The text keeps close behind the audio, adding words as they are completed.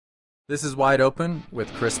This is Wide Open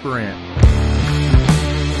with Chris Burandt.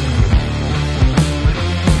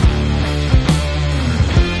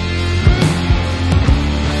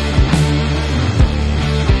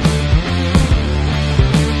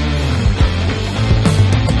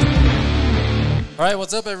 All right,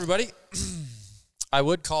 what's up, everybody? I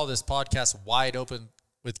would call this podcast Wide Open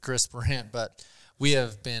with Chris Burandt, but we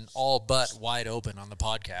have been all but wide open on the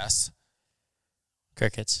podcast.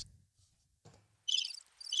 Crickets.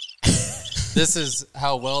 This is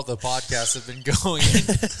how well the podcasts have been going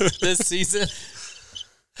this season.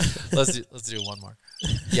 Let's do one more.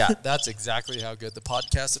 Yeah, that's exactly how good the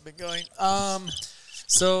podcasts have been going.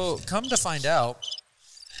 So come to find out,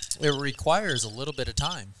 it requires a little bit of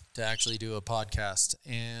time to actually do a podcast,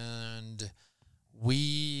 and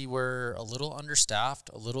we were a little understaffed,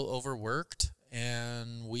 a little overworked,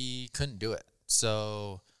 and we couldn't do it.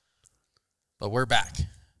 So, but we're back.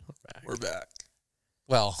 We're back.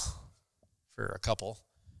 Well, for a couple.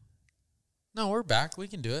 No, we're back. We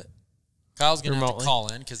can do it. Kyle's going to have to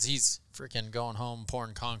call in because he's freaking going home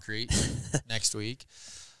pouring concrete next week.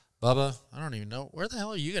 Bubba, I don't even know. Where the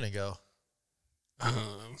hell are you going to go?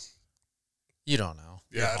 You don't know.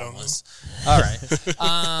 Yeah, I don't know. All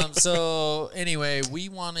right. So anyway, we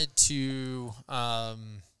wanted to,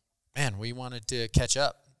 catch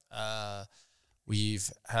up.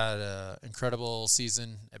 We've had an incredible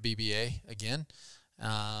season at BBA again.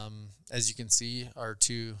 As you can see, our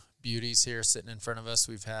two beauties here sitting in front of us,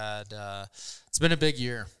 we've had, it's been a big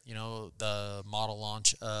year. You know, the model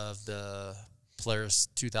launch of the Polaris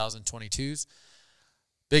 2022s.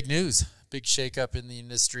 Big news, big shakeup in the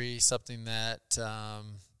industry, something that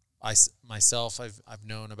I've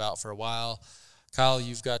known about for a while. Kyle,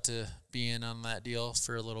 you've got to be in on that deal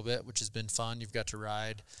for a little bit, which has been fun. You've got to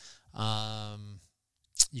ride.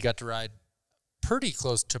 You got to ride pretty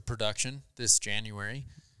close to production this January.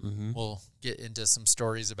 Mm-hmm. We'll get into some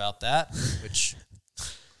stories about that, which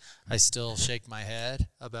I still shake my head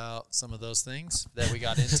about some of those things that we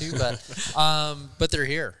got into, but they're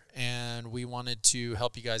here, and we wanted to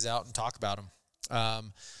help you guys out and talk about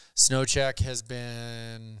them. SnowCheck has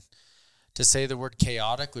been, to say the word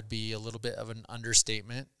chaotic would be a little bit of an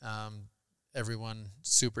understatement. Everyone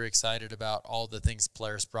super excited about all the things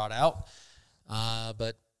Polaris brought out,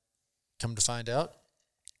 but come to find out,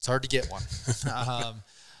 it's hard to get one.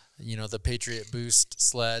 You know, the Patriot BOOST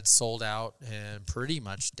sled sold out and pretty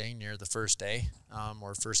much dang near the first day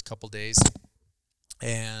or first couple days.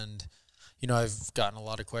 And, you know, I've gotten a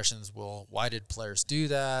lot of questions. Well, why did Polaris do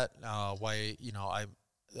that? Why, you know, I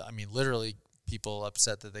mean, literally people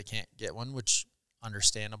upset that they can't get one, which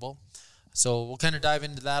understandable. So we'll kind of dive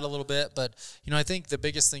into that a little bit. But, you know, I think the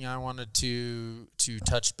biggest thing I wanted to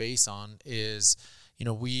touch base on is, you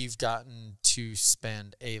know, we've gotten to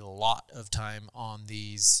spend a lot of time on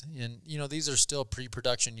these, and, you know, these are still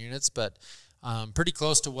pre-production units, but pretty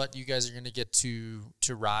close to what you guys are going to get to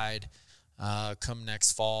ride come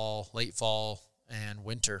next fall, late fall, and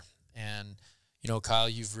winter. And, you know, Kyle,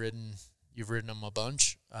 you've ridden them a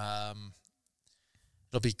bunch.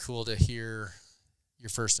 It'll be cool to hear your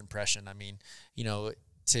first impression. I mean, you know,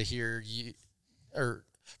 to hear you, or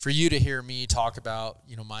for you to hear me talk about,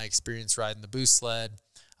 you know, my experience riding the Boost sled.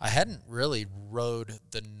 I hadn't really rode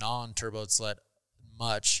the non-turboed sled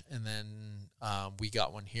much, and then we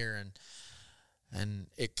got one here, and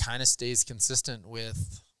it kind of stays consistent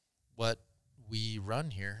with what we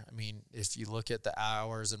run here. I mean, if you look at the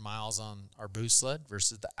hours and miles on our Boost sled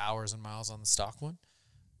versus the hours and miles on the stock one,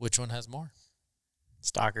 which one has more?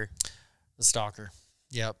 Stalker. The Stalker.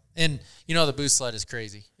 Yep. And, you know, the Boost sled is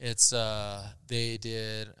crazy. It's they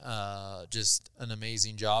did just an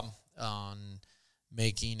amazing job on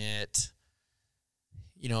making it,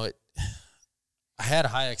 you know, I had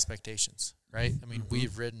high expectations, right? I mean,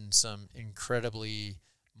 we've ridden some incredibly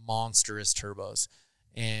monstrous turbos,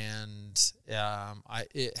 and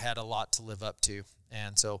it had a lot to live up to.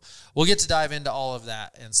 And so we'll get to dive into all of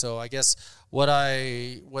that. And so I guess what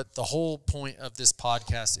the whole point of this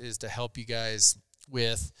podcast is to help you guys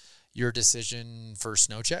with your decision for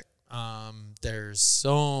SnowCheck. There's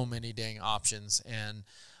so many dang options, and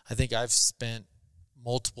I think I've spent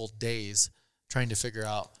multiple days trying to figure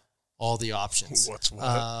out all the options. What's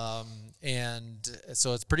what? And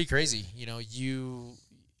so it's pretty crazy. You know, you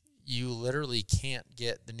literally can't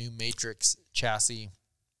get the new Matrix chassis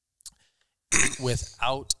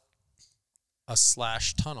without a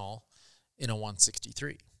slash tunnel in a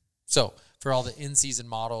 163. So for all the in-season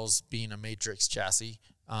models being a Matrix chassis,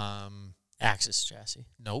 Axis chassis.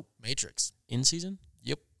 nope, Matrix. In season?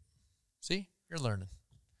 Yep. See, you're learning.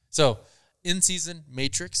 So in-season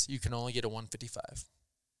Matrix, you can only get a 155.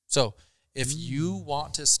 So if you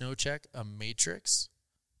want to snow check a Matrix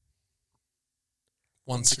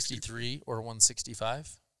 163 or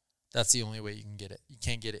 165, that's the only way you can get it. You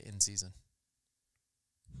can't get it in season.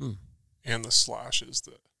 And the Slash is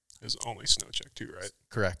only snow check too, right?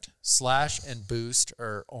 Correct. Slash and Boost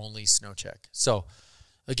are only snow check. So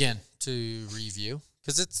again, to review,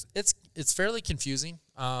 because it's fairly confusing.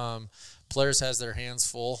 Polaris has their hands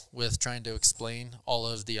full with trying to explain all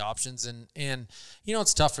of the options, and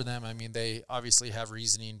it's tough for them. I mean, they obviously have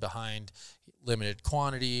reasoning behind limited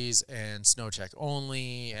quantities and snow check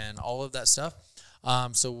only and all of that stuff.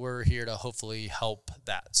 So we're here to hopefully help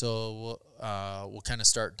that. So we'll kind of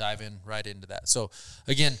start diving right into that. So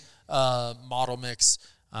again, model mix.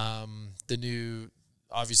 The new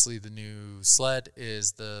sled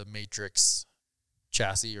is the Matrix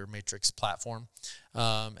chassis or Matrix platform.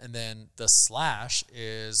 And then the Slash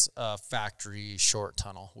is a factory short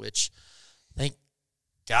tunnel, which thank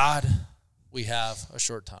God we have a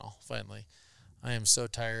short tunnel finally. I am so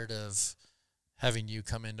tired of having you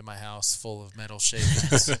come into my house full of metal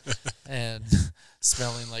shavings and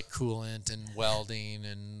smelling like coolant and welding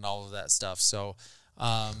and all of that stuff. So,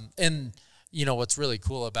 what's really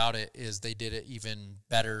cool about it is they did it even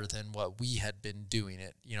better than what we had been doing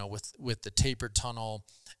it, with the tapered tunnel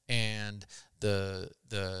and the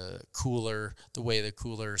cooler, the way the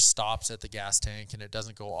cooler stops at the gas tank and it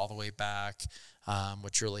doesn't go all the way back,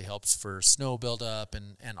 which really helps for snow buildup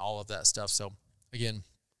and all of that stuff. So again,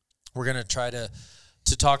 we're going to try to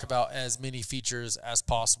talk about as many features as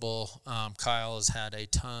possible. Kyle has had a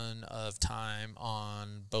ton of time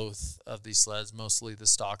on both of these sleds, mostly the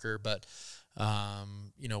Stalker, but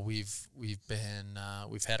we've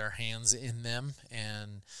had our hands in them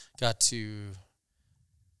and got to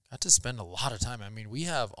spend a lot of time. I mean, we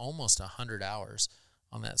have almost 100 hours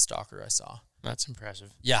on that Stalker I saw. That's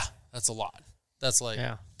impressive. Yeah, that's a lot. That's a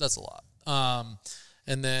lot.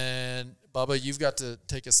 And then, Bubba, you've got to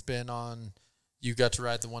take a spin on, you got to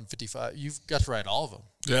ride the 155. You've got to ride all of them.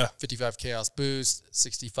 Yeah. 55 Chaos Boost,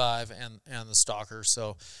 65, and the Stalker.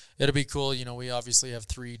 So it'll be cool. We obviously have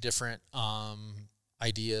 3 different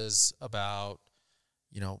ideas about,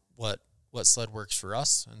 what sled works for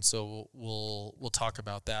us. And so we'll talk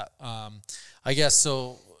about that. I guess,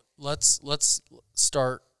 so let's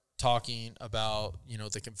start talking about,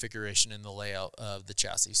 the configuration and the layout of the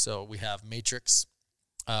chassis. So we have Matrix.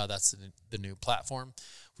 That's the new platform.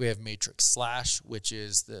 We have Matrix Slash, which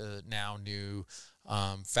is the now new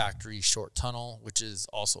factory short tunnel, which is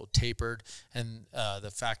also tapered. And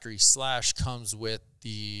the factory Slash comes with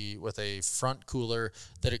a front cooler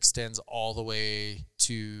that extends all the way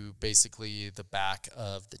to basically the back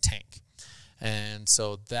of the tank. And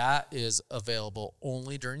so that is available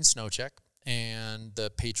only during snow check. And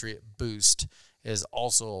the Patriot Boost is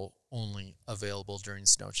also only available during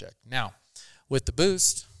snow check. Now, with the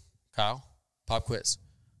Boost, Kyle, pop quiz.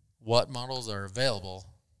 What models are available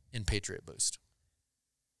in Patriot Boost?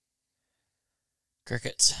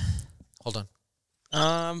 Crickets. Hold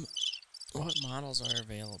on. What models are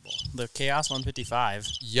available? The Chaos 155.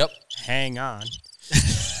 Yep. Hang on.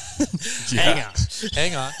 Yeah.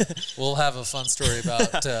 Hang on. We'll have a fun story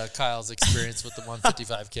about Kyle's experience with the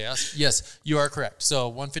 155 Chaos. Yes, you are correct. So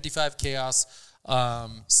 155 Chaos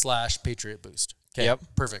 / Patriot Boost. Okay, yep.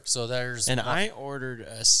 Perfect. So there's... And I ordered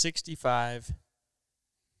a 65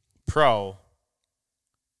 Pro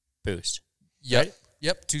Boost. Yep. Right?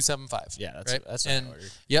 Yep, 275. Yeah, that's right? what I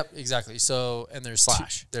ordered. Yep, exactly. So, and there's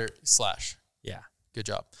Slash. Slash. Yeah. Good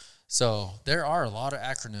job. So there are a lot of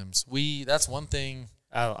acronyms. That's one thing.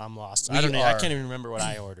 Oh, I'm lost. I can't even remember what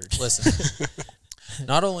I ordered. Listen,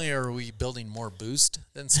 not only are we building more Boost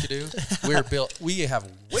than Skidoo, we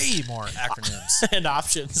have way more acronyms. And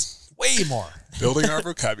options. Way more. Building our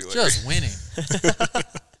vocabulary. Just winning.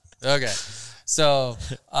 Okay. So,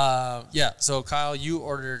 so Kyle, you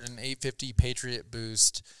ordered an 850 Patriot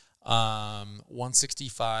Boost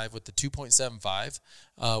 165 with the 2.75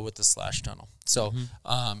 with the Slash tunnel. So,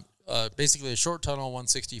 basically a short tunnel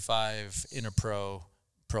 165 in a pro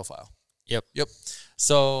profile. Yep.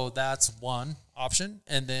 So that's one option.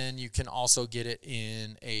 And then you can also get it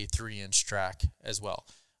in a 3-inch track as well.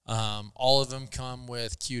 All of them come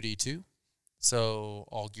with QD2. So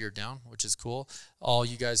all geared down, which is cool. All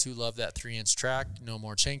you guys who love that 3-inch track, no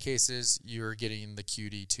more chain cases, you're getting the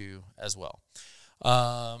QD2 as well.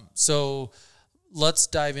 So let's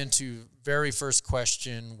dive into very first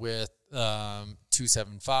question with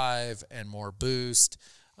 275 and more Boost.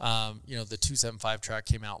 The 275 track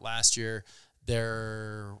came out last year.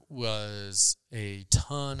 There was a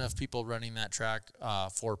ton of people running that track,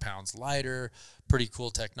 4 pounds lighter, pretty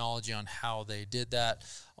cool technology on how they did that.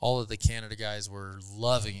 All of the Canada guys were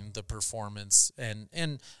loving the performance, and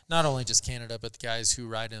not only just Canada, but the guys who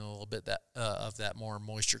ride in a little bit of that more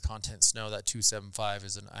moisture content snow. That 275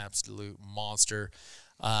 is an absolute monster.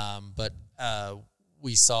 But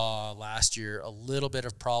we saw last year a little bit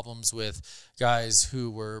of problems with guys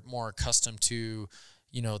who were more accustomed to,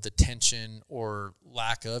 the tension or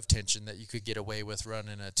lack of tension that you could get away with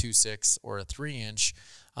running a 2.6 or a 3-inch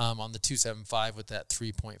on the 275 with that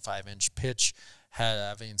 3.5-inch pitch,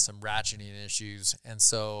 having some ratcheting issues. And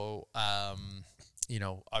so,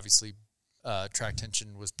 obviously track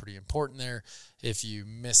tension was pretty important there. If you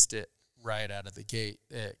missed it right out of the gate,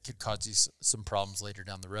 it could cause you some problems later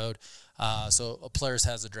down the road. So Polaris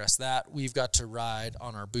has addressed that. We've got to ride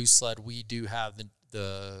on our boost sled. We do have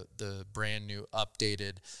the brand new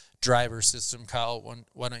updated driver system. Kyle,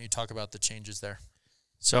 why don't you talk about the changes there?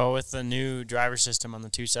 So with the new driver system on the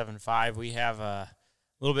 275, we have a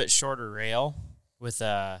little bit shorter rail with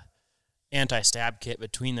a anti-stab kit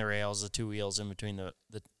between the rails, the two wheels in between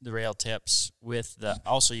the rail tips.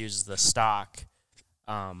 Also uses the stock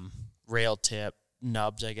rail tip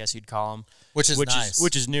nubs, I guess you'd call them, which is nice.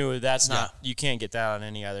 Which is new. That's not, you can't get that on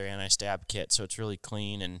any other anti-stab kit, so it's really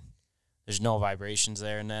clean and there's no vibrations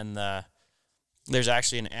there. And then there's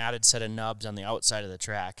actually an added set of nubs on the outside of the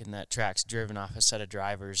track, and that track's driven off a set of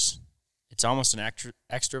drivers. It's almost an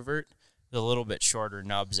extrovert with a little bit shorter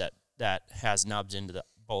nubs that has nubs into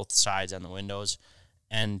both sides on the windows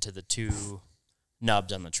and to the two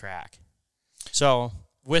nubs on the track. So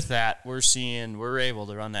with that, we're able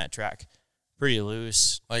to run that track pretty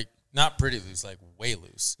loose. Like, not pretty loose, like way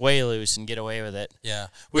loose. Way loose and get away with it. Yeah.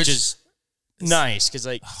 Which is nice, because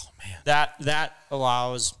oh man, that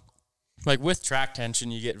allows, like, with track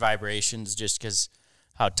tension you get vibrations just because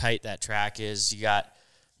how tight that track is. You got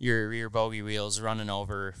your rear bogey wheels running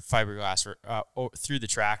over fiberglass through the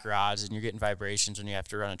track rods, and you're getting vibrations when you have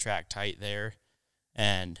to run a track tight there.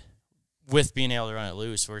 And with being able to run it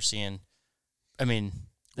loose, we're seeing,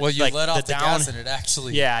 well, you let off the gas and it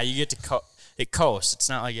actually, you get to it coasts. It's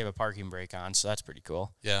not like you have a parking brake on, so that's pretty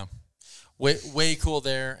cool. Yeah. Way cool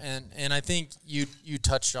there, and I think you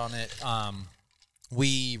touched on it.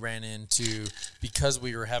 We ran into, because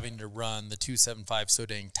we were having to run the 275 so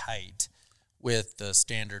dang tight with the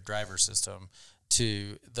standard driver system,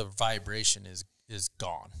 the vibration is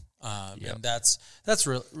gone, and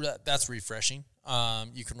that's refreshing.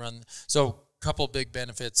 You can run, so a couple big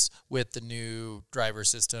benefits with the new driver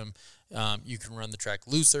system. You can run the track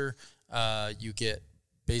looser. You get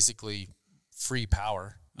basically free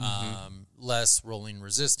power. Less rolling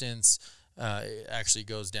resistance. It actually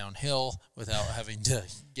goes downhill without having to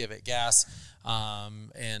give it gas.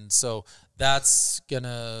 And so that's going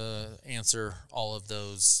to answer all of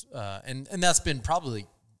those. And that's been probably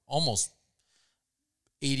almost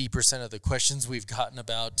 80% of the questions we've gotten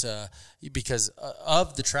about, because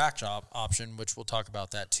of the track option, which we'll talk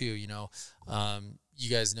about that too. You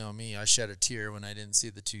guys know me. I shed a tear when I didn't see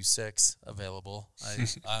the 2.6 available.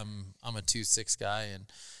 I'm a 2.6 guy, and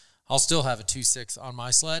I'll still have a 2.6 on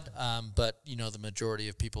my sled. But the majority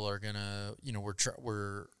of people are gonna,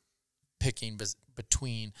 we're picking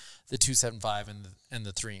between the 275 and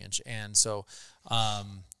the 3-inch, and so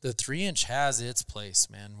the 3-inch has its place,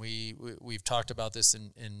 man. We've talked about this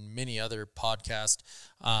in many other podcasts.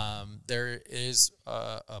 There is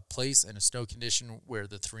a place in a snow condition where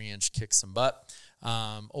the 3-inch kicks some butt.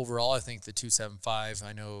 Overall, I think the 275,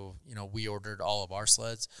 I know, we ordered all of our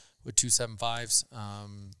sleds with 275s,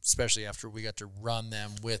 especially after we got to run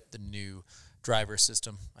them with the new driver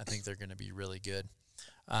system. I think they're going to be really good.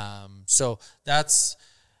 So that's,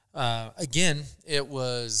 again, it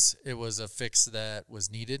was a fix that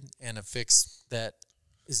was needed, and a fix that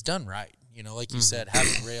is done right. Like you said,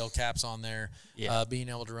 having rail caps on there, being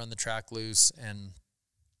able to run the track loose. And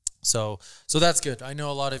so that's good. I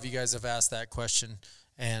know a lot of you guys have asked that question,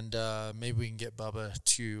 and maybe we can get Bubba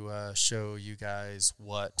to show you guys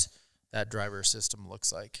what that driver system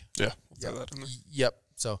looks like. Yeah. We'll throw that in there. Yep.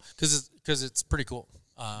 So, cause it's pretty cool.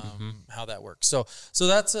 How that works. So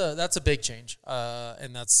that's a big change.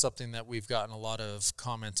 And that's something that we've gotten a lot of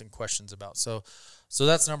comments and questions about. So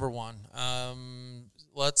that's number one.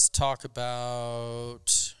 Let's talk about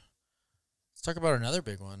another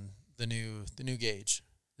big one. The new gauge,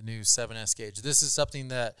 the new 7S gauge. This is something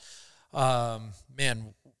that,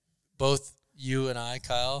 man, both you and I,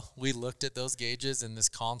 Kyle, we looked at those gauges in this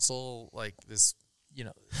console, like this,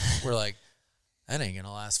 we're like, that ain't going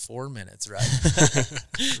to last 4 minutes, right?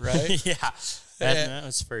 Right? Yeah. That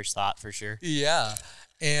was first thought for sure. Yeah.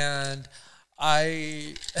 And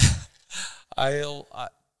I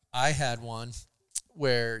had one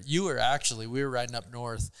where we were riding up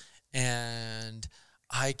north, and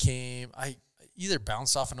I either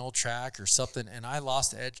bounced off an old track or something, and I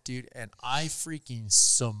lost the edge, dude, and I freaking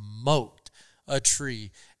smoked a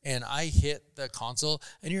tree, and I hit the console,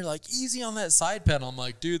 and you're like, easy on that side panel. I'm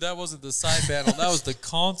like, dude, that wasn't the side panel, that was the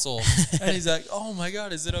console. And he's like, oh my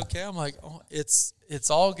God, is it okay? I'm like, oh, it's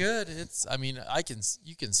all good.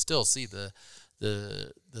 You can still see the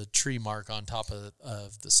tree mark on top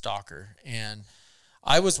of the stalker, and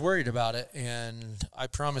I was worried about it, and I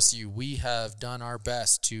promise you, we have done our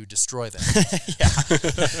best to destroy them. Yeah,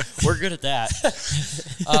 we're good at that.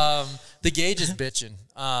 The gauge is bitching.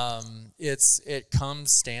 It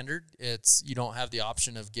comes standard. You don't have the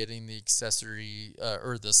option of getting the accessory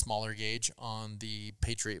or the smaller gauge on the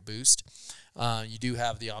Patriot BOOST. You do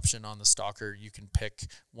have the option on the stalker. You can pick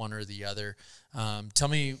one or the other. Tell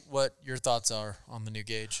me what your thoughts are on the new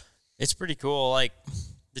gauge. It's pretty cool. Like,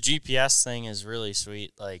 the GPS thing is really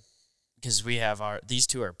sweet, like, because we have these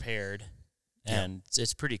two are paired, and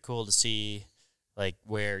it's pretty cool to see, like,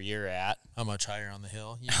 where you're at. How much higher on the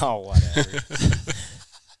hill? Oh, whatever.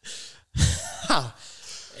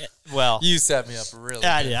 Well, you set me up really.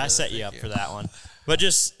 Yeah, I did. I set you up for that one. But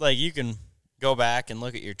just, like, you can go back and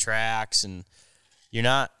look at your tracks, and you're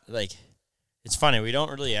not, like, it's funny, we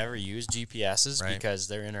don't really ever use GPSs because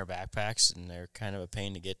they're in our backpacks and they're kind of a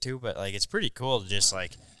pain to get to, but, like, it's pretty cool to just,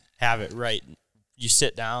 like, have it right. You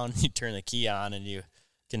sit down, you turn the key on, and you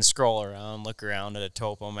can scroll around, look around at a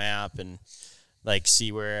topo map, and, like,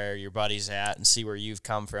 see where your buddy's at and see where you've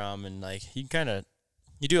come from, and, like, you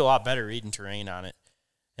do a lot better reading terrain on it.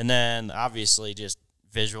 And then, obviously, just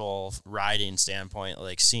visual riding standpoint,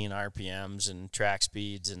 like seeing RPMs and track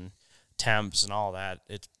speeds and temps and all that,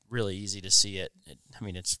 it's really easy to see it.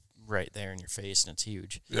 It's right there in your face, and it's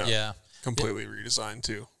huge. Yeah. Completely redesigned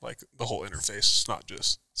too. Like, the whole interface, it's not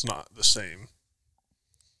the same.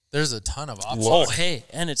 There's a ton of options. Oh, hey,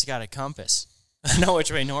 and it's got a compass. I know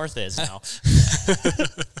which way north is now.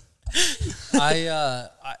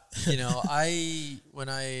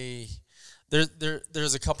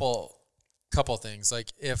 There's a couple things.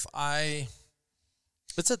 Like, it's $1,000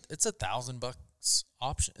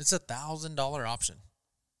 option. It's $1,000 option.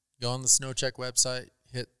 Go on the SnowCheck website,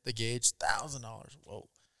 hit the gauge, $1,000. Whoa.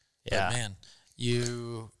 Yeah. But man,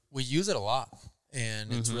 we use it a lot,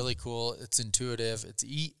 and it's really cool. It's intuitive.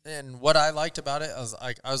 And what I liked about it,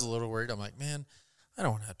 I was a little worried. I'm like, man, I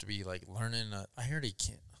don't want to have to be like learning. I already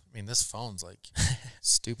can't. I mean, this phone's like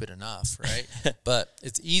stupid enough, right? But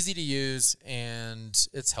it's easy to use, and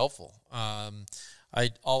it's helpful.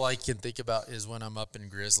 All I can think about is when I'm up in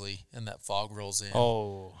Grizzly and that fog rolls in.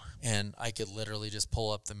 Oh. And I could literally just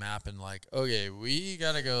pull up the map and, like, okay, we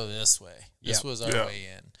got to go this way. This was our way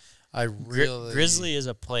in. Grizzly is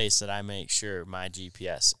a place that I make sure my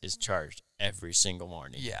GPS is charged every single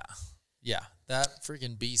morning. Yeah. Yeah. That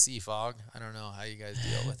freaking BC fog, I don't know how you guys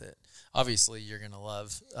deal with it. Obviously, you're going to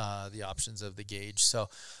love the options of the gauge. So,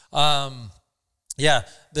 yeah,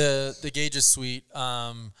 the gauge is sweet.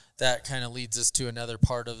 That kind of leads us to another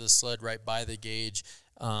part of the sled right by the gauge,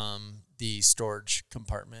 the storage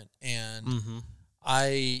compartment. And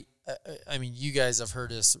I mean, you guys have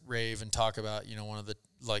heard us rave and talk about, one of the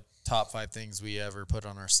like top 5 things we ever put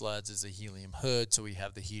on our sleds is a helium hood. So we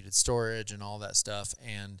have the heated storage and all that stuff.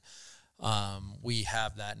 And we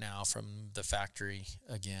have that now from the factory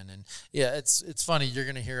again. And yeah, it's funny. You're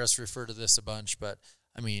going to hear us refer to this a bunch, but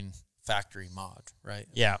I mean, factory mod, right?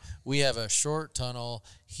 Yeah. We have a short tunnel,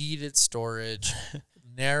 heated storage,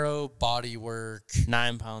 narrow body work,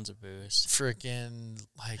 9 pounds of boost. Freaking,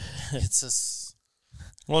 like, it's just.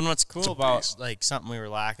 Well, and what's cool about, like, something we were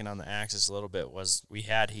lacking on the Axis a little bit was we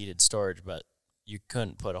had heated storage, but you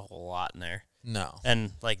couldn't put a whole lot in there. No.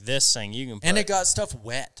 And, like, this thing, you can put. And it got stuff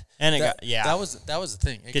wet. And That was the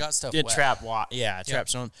thing. It got stuff wet. Trapped water. Yeah, it trapped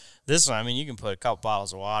some. This one, I mean, you can put a couple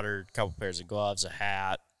bottles of water, a couple pairs of gloves, a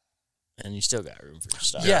hat, and you still got room for your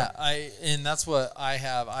stuff. Yeah, and that's what I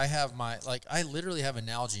have. I have I literally have a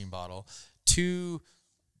Nalgene bottle, 2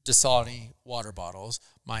 Dasani water bottles,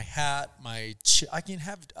 my hat, I can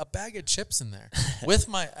have a bag of chips in there with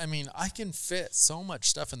I can fit so much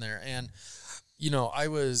stuff in there. And, I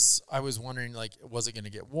was wondering, like, was it going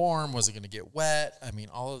to get warm? Was it going to get wet? I mean,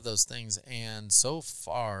 all of those things. And so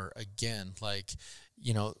far, again, like,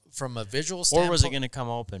 from a visual standpoint. Or was it going to come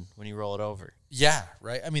open when you roll it over? Yeah,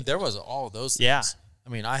 right. I mean, there was all of those things. Yeah. I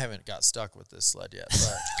mean, I haven't got stuck with this sled yet,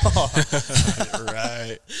 but.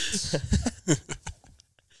 Right.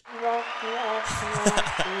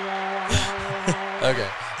 Okay,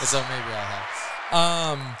 so maybe I have.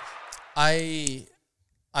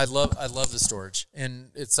 I love the storage, and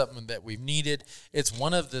it's something that we've needed. It's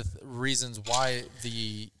one of the reasons why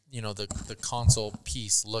the console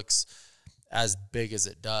piece looks as big as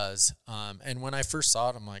it does. And when I first saw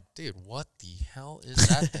it, I'm like, dude, what the hell is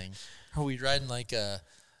that thing? Are we riding like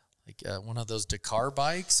one of those Dakar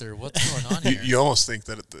bikes, or what's going on here? You almost think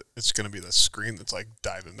that it's going to be the screen that's like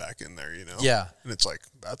diving back in there, Yeah. And it's like,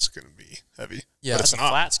 that's going to be heavy. Yeah. But it's a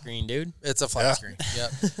flat screen, dude. It's a flat screen.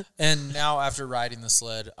 Yep. And now after riding the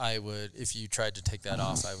sled, I would, if you tried to take that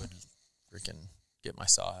off, I would freaking get my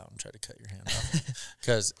saw out and try to cut your hand off,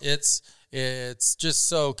 because it's just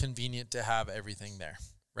so convenient to have everything there,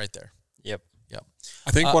 right there. Yep.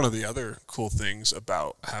 I think one of the other cool things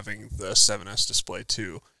about having the 7S display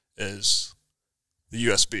too is the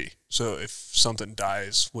USB. So if something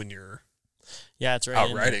dies when you're it's right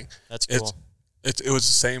out riding, that's cool. It was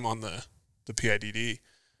the same on the PIDD,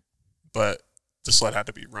 but the sled had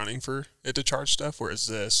to be running for it to charge stuff, whereas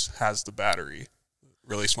this has the battery,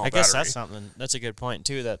 really small battery. I guess that's a good point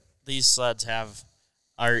too, that these sleds have,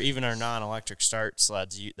 even our non-electric start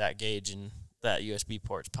sleds, that gauge and that USB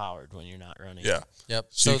port's powered when you're not running. Yeah. Yep.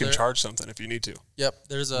 So you can charge something if you need to. Yep.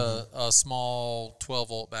 There's a small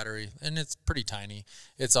 12-volt battery, and it's pretty tiny.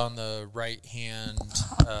 It's on the right-hand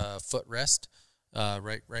footrest,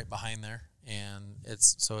 right behind there, and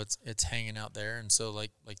it's hanging out there. And so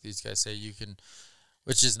like these guys say, you can,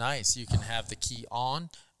 which is nice, you can have the key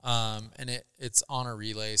on, and it's on a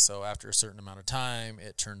relay. So after a certain amount of time,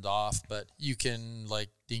 it turns off. But you can like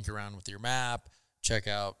dink around with your map, check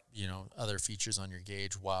out, other features on your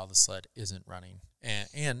gauge while the sled isn't running,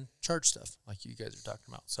 and charge stuff like you guys are talking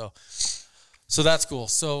about. So that's cool.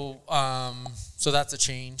 So that's a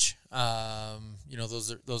change.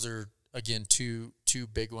 Those are again two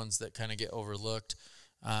big ones that kind of get overlooked.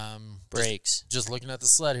 Brakes. Just looking at the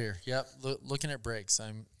sled here. Yep. Looking at brakes.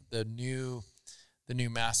 The new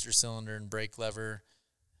master cylinder and brake lever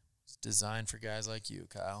is designed for guys like you,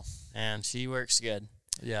 Kyle. And she works good.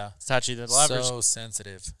 Yeah. It's touchy. The lever's so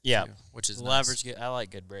sensitive. Yeah. Too, which is the nice. lever's good. I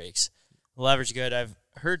like good brakes. The lever's good. I've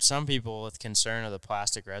heard some people with concern of the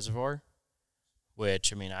plastic reservoir,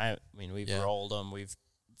 which we've rolled them, we've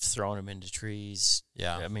thrown them into trees.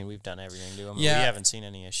 Yeah. We've done everything to them. Yeah. We haven't seen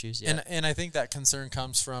any issues yet. And I think that concern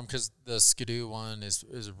comes from, because the Skidoo one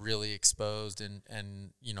is really exposed, and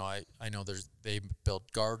I know they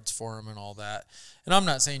built guards for them and all that. And I'm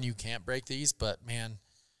not saying you can't break these, but man,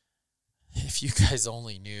 if you guys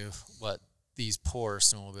only knew what these poor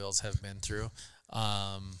snowmobiles have been through,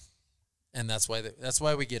 and that's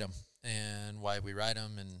why we get them and why we ride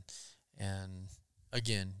them, and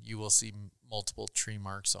again, you will see multiple tree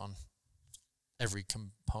marks on every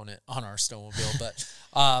component on our snowmobile. But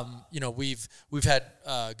we've had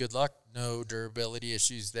good luck, no durability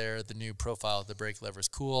issues there. The new profile of the brake lever is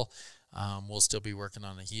cool. We'll still be working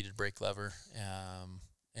on a heated brake lever.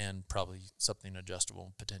 And probably something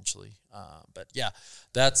adjustable potentially, but yeah,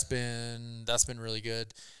 that's been really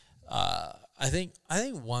good. I think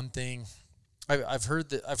one thing I've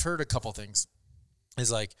heard a couple things is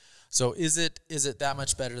like, so is it that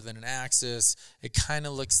much better than an Axis? It kind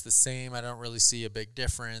of looks the same. I don't really see a big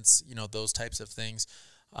difference. Those types of things.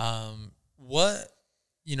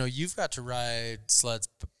 You've got to ride sleds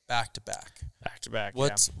back to back.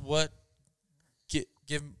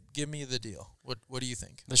 Give me the deal. What do you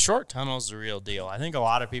think? The short tunnel is the real deal. I think a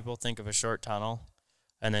lot of people think of a short tunnel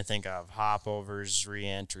and they think of hopovers,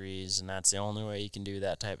 re-entries, and that's the only way you can do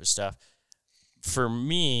that type of stuff. For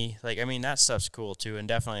me, that stuff's cool too, and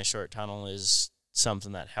definitely a short tunnel is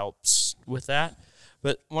something that helps with that.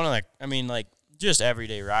 But just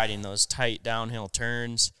everyday riding, those tight downhill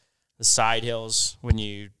turns, the side hills when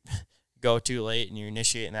you go too late and you're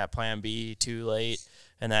initiating that plan B too late,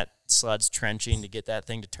 and that sled's trenching to get that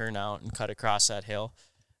thing to turn out and cut across that hill.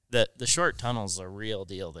 The short tunnel's a real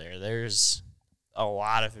deal there. There's a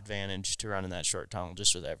lot of advantage to running that short tunnel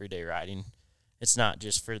just with everyday riding. It's not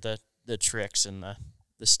just for the tricks and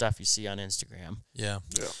the stuff you see on Instagram. Yeah.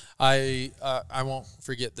 I won't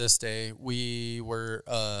forget this day. We were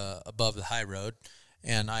above the high road,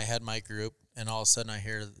 and I had my group, and all of a sudden I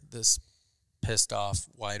hear this pissed off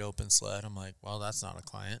wide open sled. I'm like, well, that's not a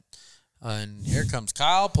client. And here comes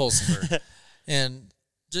Kyle Pulsifer, and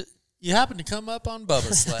you happen to come up on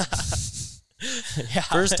Bubba's sled. Yeah.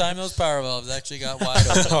 First time those power valves actually got wide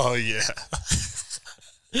open. Oh yeah.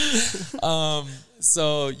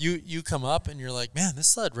 So you come up and you're like, man, this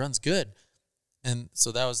sled runs good. And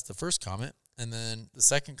so that was the first comment. And then the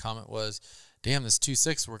second comment was, damn, this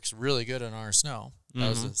 2.6 works really good on our snow. That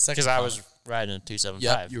was the second comment. Because I was riding a 2.75.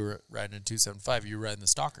 Yep, you were riding a 2.75. You were riding the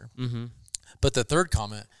stalker. Mm-hmm. But the third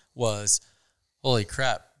comment was, holy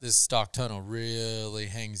crap, this stock tunnel really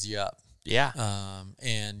hangs you up. Yeah.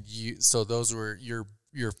 And so those were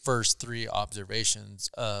your first 3 observations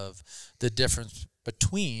of the difference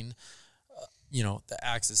between, the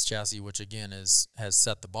Axis chassis, which again has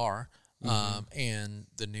set the bar, and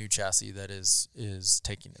the new chassis that is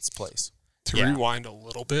taking its place. To rewind a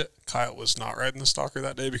little bit, Kyle was not riding the stalker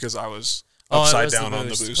that day because I was it upside was down the on the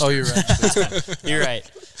Boost. boost. Oh, you're right. You're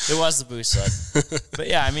right. It was the Boost sled. But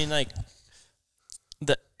yeah, I mean, like,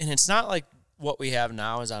 and it's not like what we have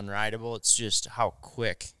now is unrideable. It's just how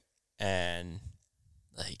quick and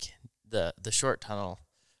like the short tunnel,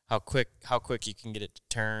 how quick you can get it to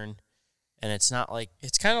turn. And it's not like,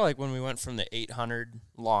 it's kind of like when we went from the 800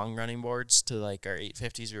 long running boards to like our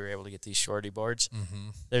 850s, we were able to get these shorty boards. Mm-hmm.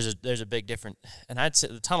 There's a big difference. And I'd say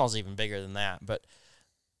the tunnel's even bigger than that, but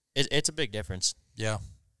it's a big difference. Yeah.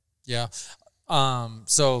 Yeah.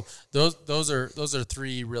 So those are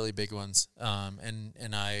 3 really big ones.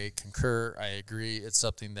 And I concur. I agree. It's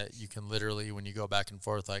something that you can literally, when you go back and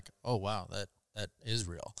forth, like, oh wow, that is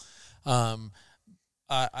real.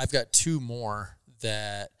 I've got 2 more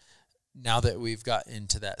that, now that we've got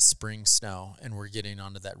into that spring snow and we're getting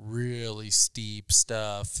onto that really steep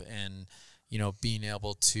stuff and, being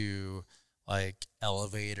able to like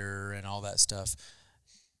elevator and all that stuff,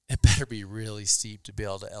 it better be really steep to be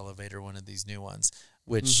able to elevator one of these new ones,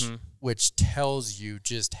 which tells you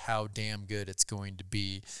just how damn good it's going to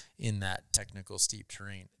be in that technical steep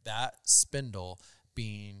terrain. That spindle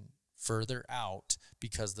being further out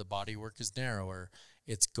because the bodywork is narrower,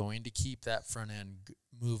 it's going to keep that front end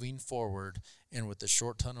moving forward. And with the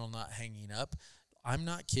short tunnel not hanging up, I'm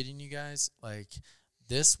not kidding you guys. Like,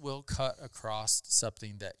 this will cut across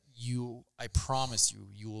something that I promise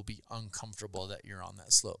you will be uncomfortable that you're on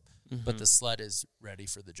that slope. Mm-hmm. But the sled is ready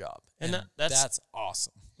for the job. And that's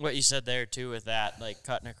awesome. What you said there, too, with that, like,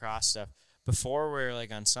 cutting across stuff. Before, we're,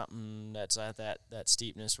 like, on something that's at that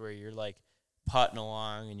steepness where you're, like, putting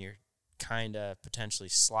along and you're kind of potentially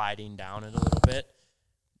sliding down it a little bit.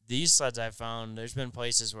 These sleds I've found, there's been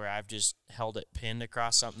places where I've just held it pinned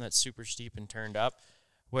across something that's super steep and turned up,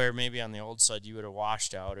 where maybe on the old sled you would have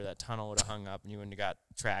washed out or that tunnel would have hung up and you wouldn't have got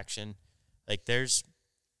traction. Like, I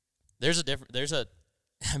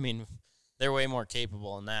mean, they're way more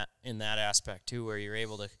capable in that aspect too, where you're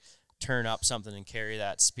able to turn up something and carry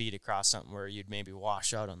that speed across something where you'd maybe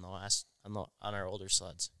wash out on our older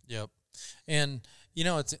sleds. Yep. And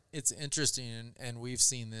it's interesting, and we've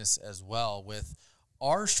seen this as well with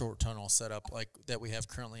our short tunnel setup like that we have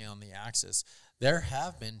currently on the Axis. There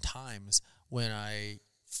have been times when I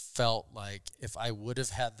felt like if I would have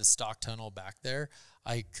had the stock tunnel back there,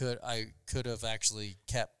 I could have actually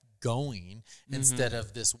kept going instead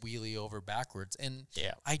of this wheelie over backwards. And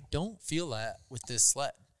I don't feel that with this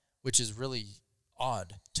sled, which is really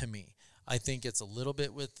odd to me. I think it's a little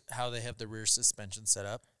bit with how they have the rear suspension set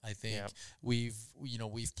up. I think we've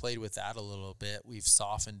played with that a little bit. We've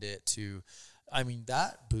softened it to, I mean,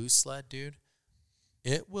 that boost sled, dude,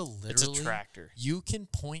 it will literally, it's a tractor. You can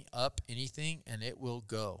point up anything and it will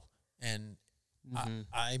go. And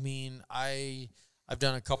I mean, I've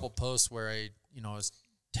done a couple posts where I was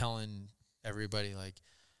telling everybody, like,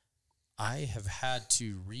 I have had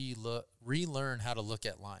to relearn how to look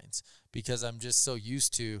at lines because I'm just so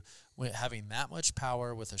used to having that much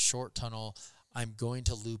power with a short tunnel. I'm going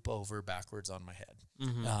to loop over backwards on my head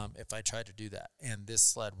if I try to do that, and this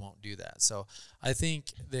sled won't do that. So I think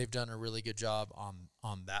they've done a really good job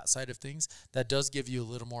on that side of things. That does give you a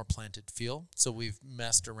little more planted feel. So we've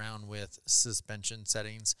messed around with suspension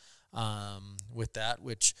settings with that,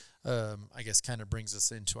 which I guess kind of brings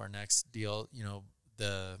us into our next deal.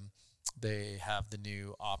 They have the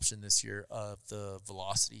new option this year of the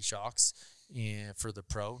velocity shocks for the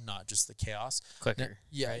Pro, not just the Chaos. Clicker.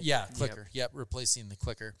 Clicker. Yep, replacing the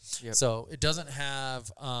clicker. Yep. So it doesn't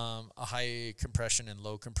have a high compression and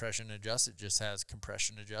low compression adjust. It just has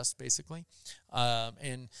compression adjust, basically.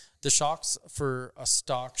 And the shocks for a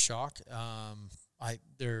stock shock,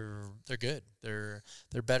 they're good. They're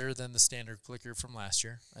better than the standard clicker from last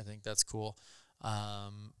year. I think that's cool.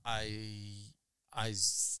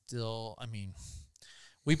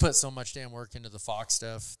 We put so much damn work into the Fox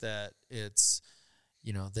stuff that it's,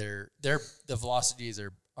 the velocities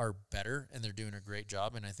are better and they're doing a great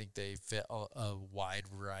job. And I think they fit a wide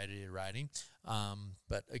variety of riding.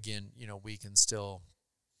 But again, we can still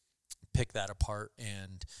pick that apart,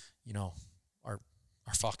 and, our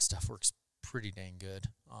Fox stuff works pretty dang good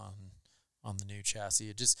on the new chassis.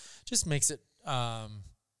 It just makes it,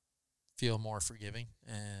 feel more forgiving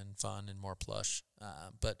and fun and more plush.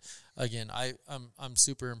 But again, I'm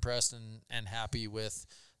super impressed and happy with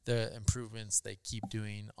the improvements they keep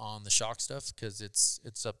doing on the shock stuff, because it's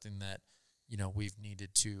something that, you know, we've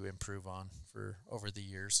needed to improve on for over the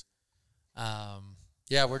years.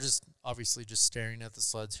 Yeah, we're just obviously just staring at the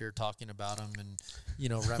sleds here, talking about them, and, you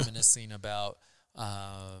know, reminiscing about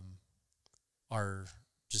our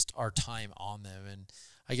time on them. And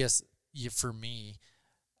I guess for me,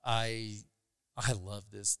 I love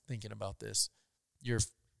this, thinking about this.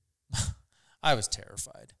 I was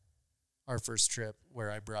terrified our first trip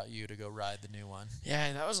where I brought you to go ride the new one.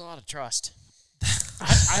 Yeah, that was a lot of trust.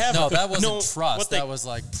 I have no, that wasn't trust. That was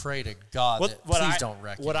like, pray to God that please don't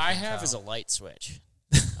wreck What I anything, have pal. is a light switch.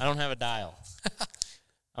 I don't have a dial.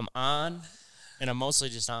 I'm on, and I'm mostly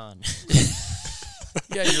just on.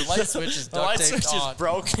 Yeah, your light switch is duct taped on. The light switch is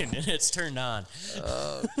broken, and it's turned on.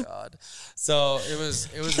 Oh God! So it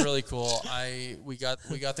was really cool. We got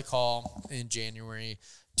the call in January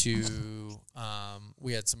to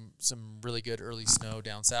we had some really good early snow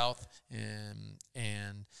down south,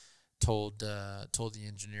 and told the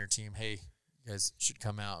engineer team, hey, you guys should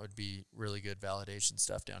come out. It would be really good validation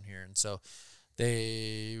stuff down here. And so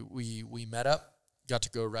we met up, got to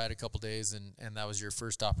go ride a couple days, and that was your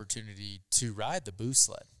first opportunity to ride the boost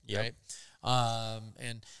sled, right?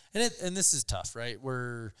 And this is tough, right?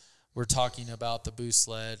 We're talking about the boost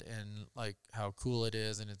sled and like how cool it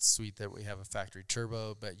is, and it's sweet that we have a factory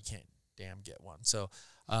turbo, but you can't damn get one. So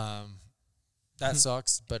that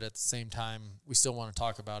sucks, but at the same time, we still want to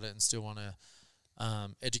talk about it and still want to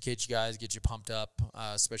educate you guys, get you pumped up,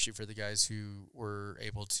 especially for the guys who were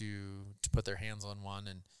able to put their hands on one.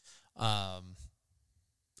 And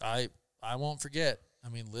I won't forget. I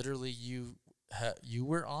mean, literally, you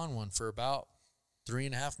were on one for about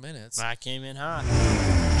 3.5 minutes. I came in hot.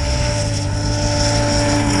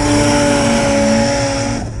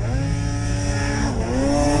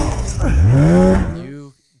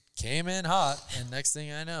 You came in hot, and next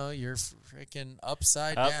thing I know, you're freaking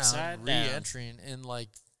upside down, re-entering in like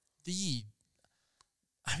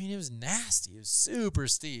I mean, it was nasty. It was super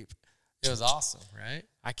steep. It was awesome, right?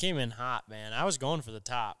 I came in hot, man. I was going for the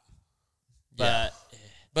top. But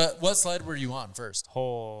what sled were you on first? A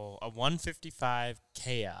 155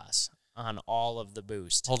 Chaos on all of the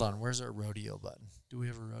boost. Hold on, where's our rodeo button? Do we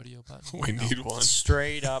have a rodeo button? We need one.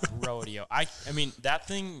 Straight up rodeo. I mean, that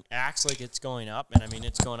thing acts like it's going up, and I mean,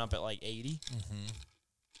 it's going up at like 80. Mm-hmm.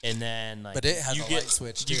 And then, like, but it has a light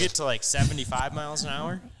switch, too. You get to like 75 miles an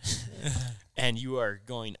hour, and you are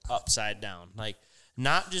going upside down. Like,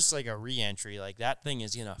 not just like a re-entry. Like, that thing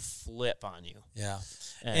is going to flip on you. Yeah.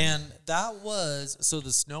 And that was, so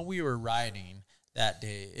the snow we were riding that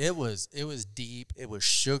day, it was deep. It was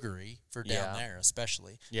sugary for down there,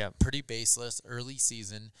 especially. Yeah. Pretty baseless, early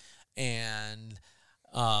season. And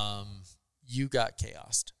you got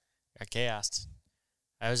chaosed.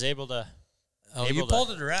 I was able to. Oh, you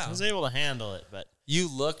pulled it around. I was able to handle it, but. You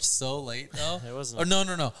looked so late, though. It wasn't.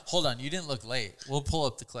 Oh, no. Hold on. You didn't look late. We'll pull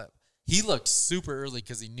up the clip. He looked super early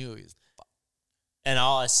because he knew he was. And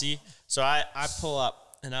all I see, so I pull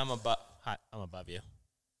up, and I'm above you.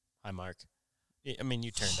 Hi, Mark. I mean,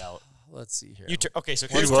 you turned out. Let's see here. Okay, so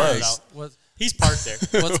Chris turned out. He's parked there.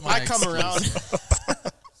 What's my I come around.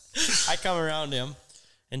 I come around him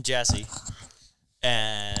and Jesse,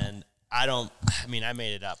 and I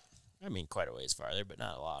made it up. I mean, quite a ways farther, but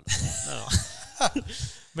not a lot. No.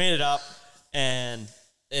 Made it up, and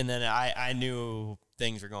then I knew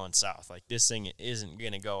things were going south. Like, this thing isn't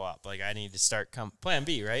going to go up. Like, I need to start plan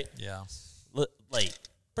B, right? Yeah. Late.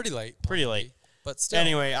 Pretty late. But still.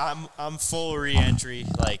 Anyway, I'm full re-entry,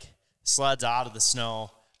 like, sled's out of the snow,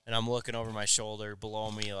 and I'm looking over my shoulder below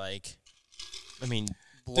me, like,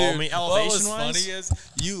 below me elevation-wise. What was funny is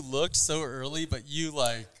you looked so early, but you,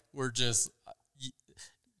 like, were just...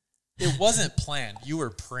 It wasn't planned. You were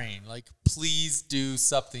praying, like, please do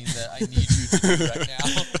something that I need you to do right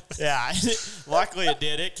now. Yeah, luckily it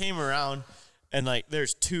did. It came around, and, like,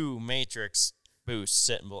 there's 2 Matrix boosts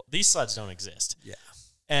sitting below. These sleds don't exist. Yeah.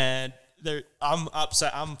 And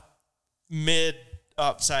I'm mid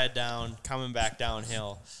upside down, coming back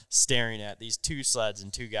downhill, staring at these 2 sleds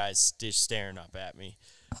and 2 guys just staring up at me.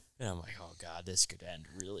 And I'm like, oh, God, this could end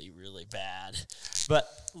really, really bad. But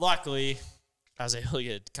luckily, I was able to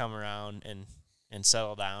get it to come around and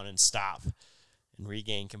settle down and stop and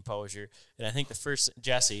regain composure. And I think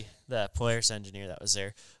Jesse, the Polaris engineer that was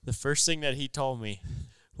there, the first thing that he told me,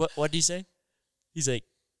 what did he say? He's like,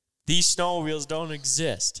 these snowmobiles don't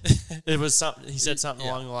exist. It was something. He said something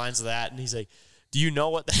along the lines of that, and he's like, do you know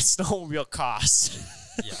what that snowmobile costs?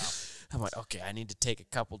 Yeah. I'm like, okay, I need to take a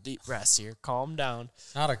couple deep breaths here, calm down.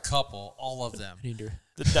 Not a couple, all of them.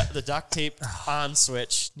 The duct tape on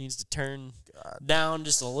switch needs to turn down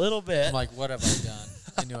just a little bit. I'm like, what have I done?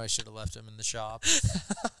 I knew I should have left him in the shop.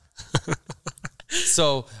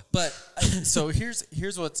 So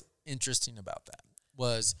here's what's interesting about that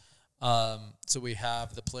was, so we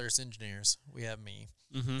have the Polaris engineers, we have me,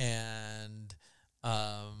 and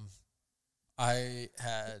they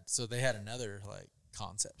had another like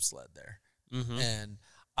concept sled there, and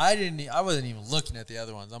I wasn't even looking at the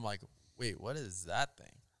other ones. I'm like, wait, what is that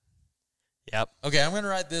thing? Yep. Okay, I'm gonna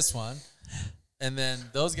ride this one. And then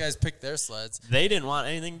those guys picked their sleds. They didn't want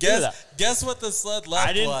anything to do with that. Guess what the sled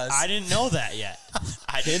left was? I didn't know that yet.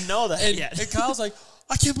 I didn't know that yet. And Kyle's like,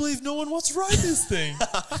 I can't believe no one wants to ride this thing.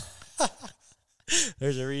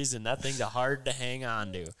 There's a reason. That thing's hard to hang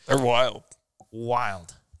on to. They're wild.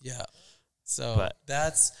 Wild. Yeah. So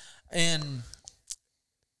that's and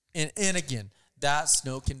again, that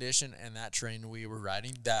snow condition and that terrain we were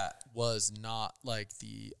riding, that was not like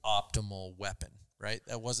the optimal weapon. Right?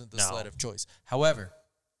 That wasn't the sled of choice. However,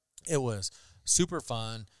 it was super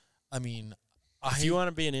fun. I mean, if you want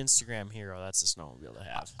to be an Instagram hero, that's a snowmobile to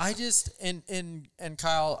have. I just and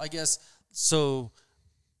Kyle, I guess so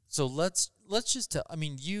let's just tell, I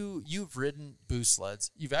mean, you've ridden boost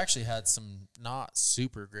sleds. You've actually had some not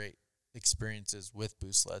super great experiences with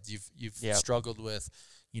boost sleds. You've struggled with,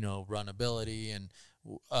 runnability and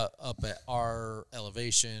up at our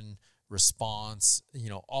elevation, response,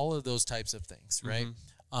 all of those types of things, right?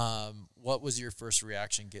 What was your first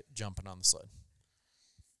reaction jumping on the sled?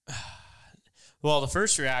 Well, the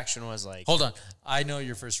first reaction was like... Hold on. I know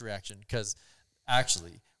your first reaction because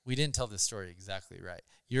actually we didn't tell this story exactly right.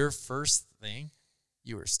 Your first thing,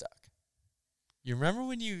 you were stuck. You remember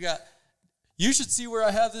when you should see where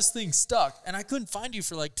I have this thing stuck, and I couldn't find you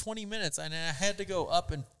for like 20 minutes, and I had to go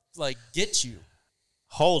up and like get you.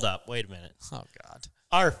 Hold up. Wait a minute. Oh, God.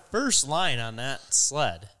 Our first line on that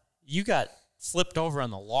sled, you got flipped over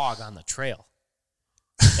on the log on the trail.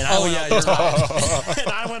 And I went out the top. And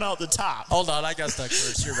I went out the top. Hold on, I got stuck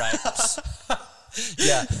first. You're right.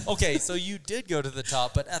 Yeah. Okay, so you did go to the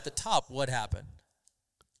top, but at the top, what happened?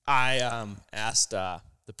 I asked the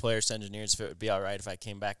Polaris engineers if it would be all right if I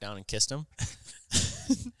came back down and kissed them.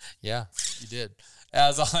 Yeah, you did.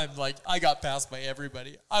 As I'm like, I got passed by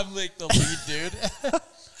everybody. I'm like the lead dude.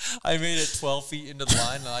 I made it 12 feet into the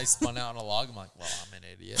line, and I spun out on a log. I'm like, well, I'm an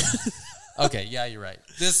idiot. Okay, yeah, you're right.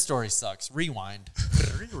 This story sucks. Rewind.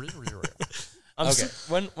 Okay.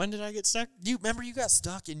 When did I get stuck? You remember you got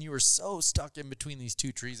stuck, and you were so stuck in between these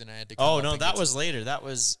two trees, and I had to come Oh, up no, and that get was later. That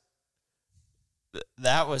was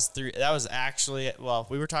actually, well,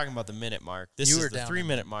 we were talking about the minute mark. This is the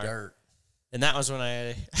 3-minute mark. Dirt. And that was when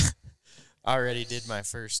I already did my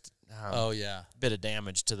first bit of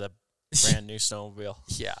damage to the brand new snowmobile.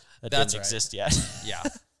 Yeah. That that's didn't right. exist yet. Yeah.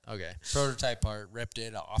 Okay. Prototype part, ripped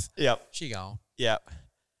it off. Yep. She gone. Yep.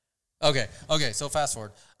 Okay. So fast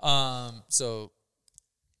forward.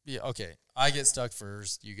 Okay. I get stuck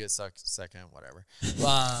first. You get stuck second. Whatever.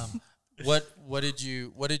 What did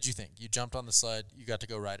you think? You jumped on the sled. You got to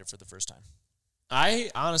go ride it for the first time. I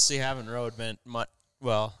honestly haven't rode much.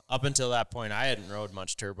 Well, up until that point, I hadn't rode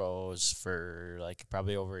much turbos for like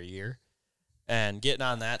probably over a year. And getting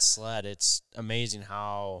on that sled, it's amazing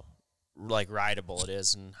how like rideable it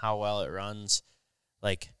is and how well it runs.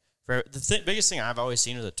 Like for the biggest thing I've always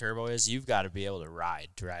seen with a turbo is you've got to be able to ride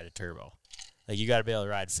a turbo. Like you got to be able to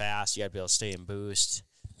ride fast. You got to be able to stay in boost.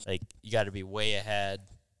 Like you got to be way ahead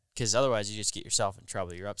because otherwise you just get yourself in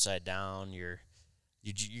trouble. You're upside down. You're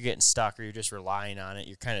getting stuck or you're just relying on it.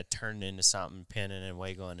 You're kind of turning into something, pinning and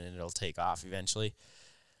wiggling, and it'll take off eventually.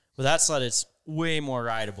 With that sled, it's way more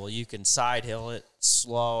rideable. You can side hill it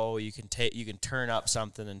slow. You can turn up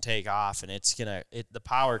something and take off, and the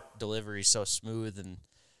power delivery is so smooth and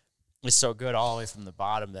it's so good all the way from the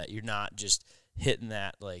bottom that you're not just hitting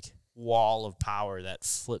that like wall of power that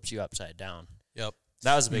flips you upside down. Yep,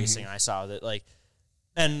 that was the biggest thing I saw with it. Like,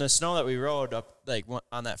 and the snow that we rode up like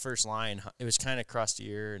on that first line, it was kind of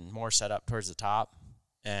crustier and more set up towards the top,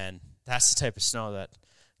 and that's the type of snow that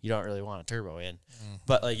you don't really want a turbo in.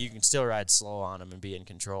 But like you can still ride slow on them and be in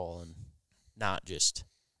control and not just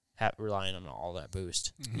relying on all that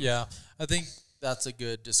boost. Yeah, I think that's a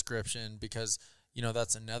good description because,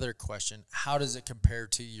 that's another question. How does it compare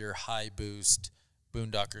to your high boost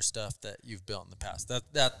boondocker stuff that you've built in the past?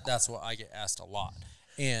 That's what I get asked a lot.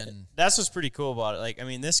 And that's what's pretty cool about it. Like, I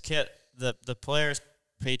mean, this kit, the Polaris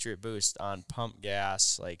Patriot Boost on pump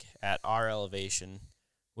gas, like at our elevation,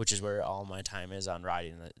 which is where all my time is on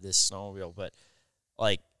riding this snowmobile. But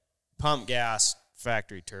like pump gas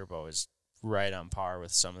factory turbo is right on par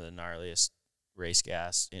with some of the gnarliest race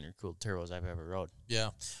gas intercooled turbos I've ever rode. Yeah,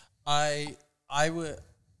 I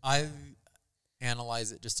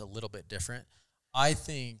analyze it just a little bit different. I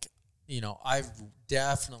think I've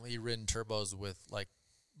definitely ridden turbos with like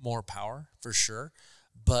more power for sure,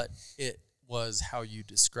 but it was how you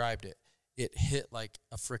described it. It hit like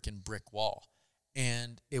a freaking brick wall,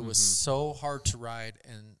 and it was so hard to ride.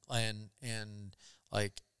 And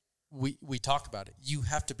like we talk about it. You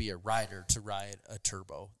have to be a rider to ride a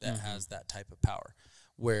turbo that has that type of power.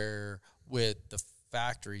 Where with the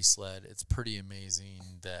factory sled, it's pretty amazing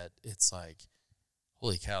that it's like,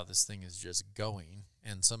 holy cow, this thing is just going,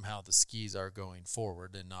 and somehow the skis are going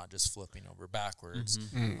forward and not just flipping over backwards.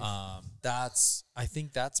 I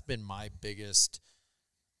think that's been my biggest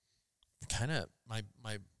kind of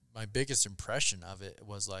my biggest impression of it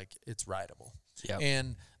was like it's rideable.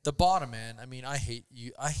 And the bottom end, I mean, I hate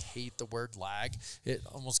the word lag. It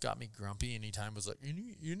almost got me grumpy anytime it was like,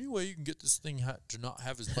 any way you can get this thing to not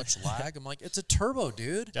have as much lag? I'm like, it's a turbo,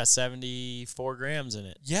 dude. Got 74 grams in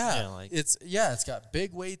it. Yeah, it's got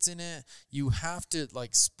big weights in it. You have to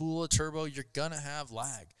like spool a turbo. You're gonna have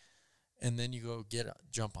lag, and then you go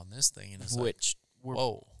jump on this thing, and it's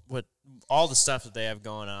whoa. What all the stuff that they have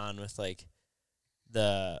going on with like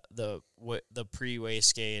the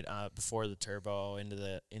pre-wastegate before the turbo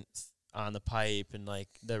on the pipe, and like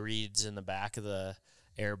the reeds in the back of the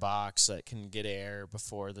air box that can get air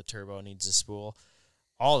before the turbo needs a spool.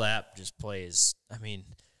 All that just plays. I mean,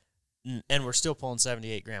 and we're still pulling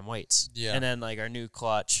 78 gram weights. Yeah. And then like our new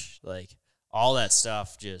clutch, like all that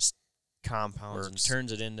stuff just compounds and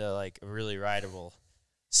turns it into like a really rideable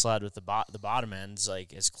sled with the bottom end's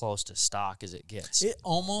like as close to stock as it gets. It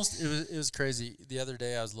was crazy. The other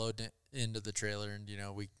day I was loading it into the trailer, and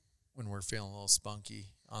when we're feeling a little spunky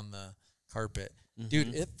on the carpet,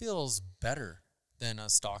 dude, it feels better than a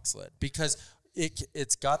stock sled because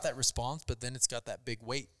it's got that response, but then it's got that big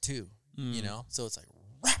weight too. So it's like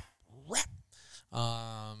rap.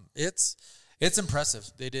 It's impressive.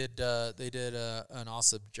 They did an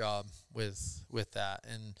awesome job with that.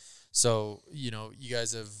 And so, you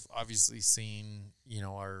guys have obviously seen,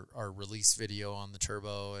 our release video on the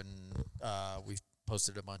turbo, and we've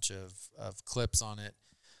posted a bunch of clips on it.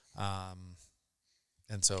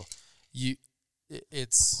 And so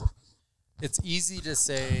it's easy to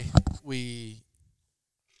say we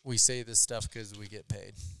say this stuff because we get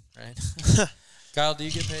paid, right? Kyle, do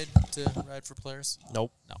you get paid to ride for Polaris?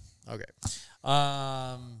 Nope. No. Okay.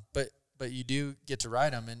 But you do get to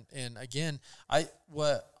ride them. And again,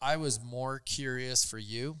 what I was more curious for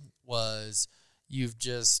you was you've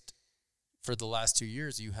just, for the last 2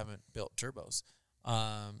 years, you haven't built turbos.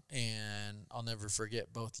 And I'll never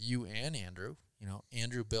forget both you and Andrew.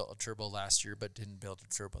 Andrew built a turbo last year but didn't build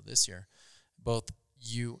a turbo this year. Both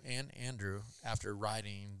you and Andrew, after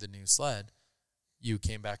riding the new sled, you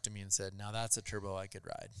came back to me and said, now that's a turbo I could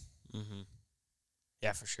ride.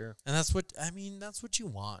 Yeah, for sure. And that's what you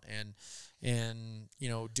want. And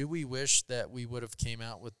do we wish that we would have came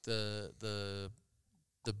out with the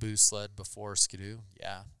boost sled before Skidoo?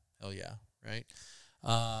 Yeah. Hell yeah. Right.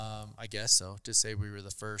 I guess so, to say we were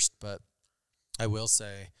the first, but I will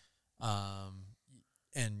say,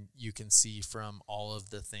 and you can see from all of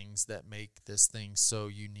the things that make this thing so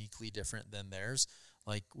uniquely different than theirs.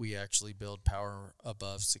 Like, we actually build power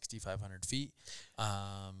above 6,500 feet.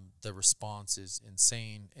 The response is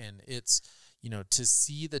insane. And it's, to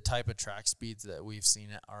see the type of track speeds that we've seen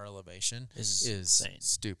at our elevation is insane.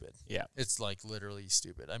 Stupid. Yeah. It's like literally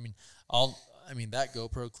stupid. I mean, that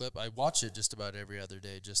GoPro clip, I watch it just about every other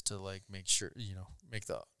day just to like make sure, make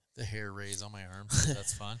the hair raise on my arms.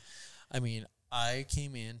 That's fun. I mean, I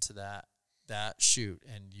came into that shoot,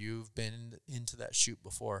 and you've been into that shoot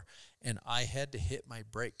before, and I had to hit my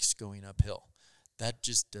brakes going uphill. That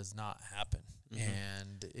just does not happen.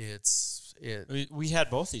 And we had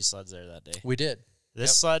both these sleds there that day. We did.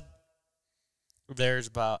 This sled, there's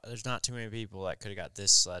not too many people that could have got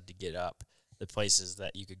this sled to get up the places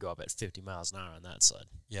that you could go up at 50 miles an hour on that sled.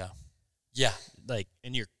 Yeah. Like,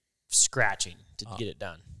 and you're scratching to get it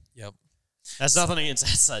done. Yep. That's nothing against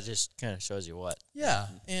that sled. Just kind of shows you what. Yeah,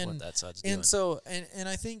 what that sled's doing. And so, and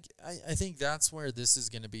I think that's where this is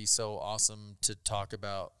going to be so awesome to talk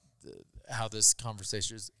about how this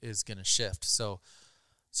conversation is going to shift. So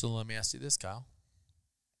let me ask you this, Kyle.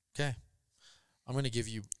 Okay, I'm going to give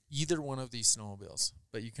you either one of these snowmobiles,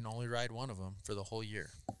 but you can only ride one of them for the whole year.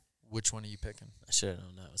 Which one are you picking? I should have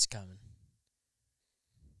known that was coming.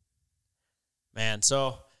 Man,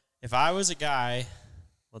 so if I was a guy,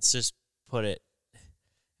 let's just put it,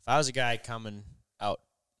 if I was a guy coming out,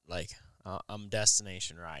 like, I'm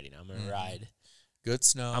destination riding. I'm going to ride good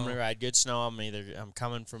snow. I'm going to ride good snow. I'm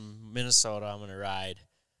coming from Minnesota.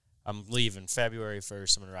 I'm leaving February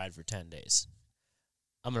 1st. I'm going to ride for 10 days.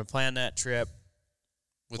 I'm going to plan that trip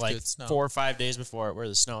With like good snow. 4 or 5 days before where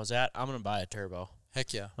the snow is at, I'm going to buy a turbo.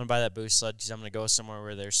 Heck yeah. I'm going to buy that boost sled because I'm going to go somewhere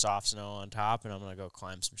where there's soft snow on top, and I'm going to go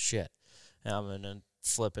climb some shit. And I'm going to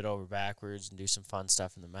flip it over backwards and do some fun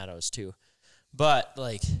stuff in the meadows too. But,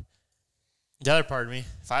 like, the other part of me,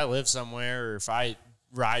 if I live somewhere or if I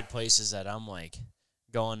ride places that I'm, like,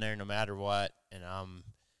 going there no matter what, and I'm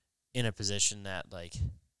in a position that, like,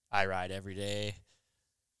 I ride every day,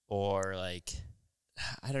 or, like,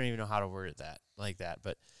 I don't even know how to word it like that,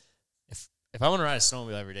 but if I want to ride a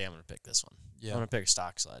snowmobile every day, I'm going to pick this one. Yeah. I'm going to pick a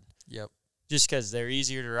stock sled. Yep. Just because they're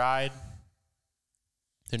easier to ride.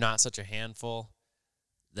 They're not such a handful.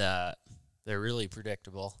 They're really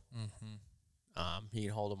predictable. Mm-hmm. You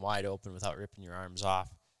can hold them wide open without ripping your arms off.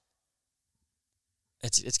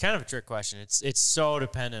 It's kind of a trick question. It's so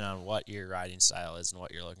dependent on what your riding style is and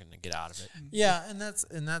what you're looking to get out of it. Yeah, and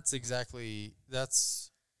that's exactly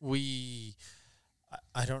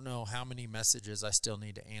I don't know how many messages I still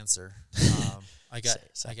need to answer. I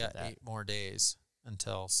got 8 more days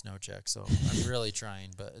until snow check, so I'm really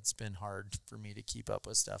trying, but it's been hard for me to keep up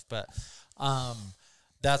with stuff. But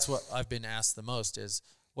that's what I've been asked the most is,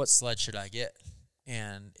 what sled should I get?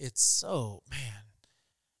 And it's so,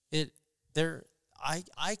 man,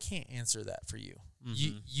 I can't answer that for you.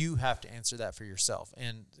 Mm-hmm. You have to answer that for yourself.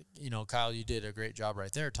 And, you know, Kyle, you did a great job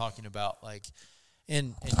right there talking about, like,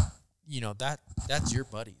 and you know, that's your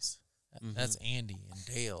buddies. Mm-hmm. That's Andy and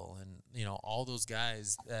Dale and, you know, all those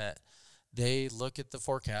guys that they look at the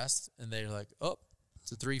forecast and they're like, oh,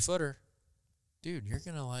 it's a 3-footer. Dude, you're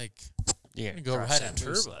going to, like, you're going to go ride a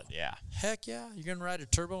turbo. Sled. Yeah. Heck yeah. You're going to ride a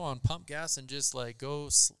turbo on pump gas and just, like, go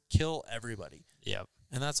kill everybody. Yep.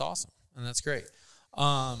 And that's awesome. And that's great.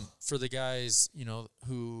 For the guys, you know,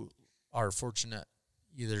 who are fortunate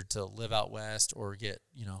either to live out west or get,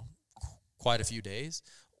 you know, quite a few days,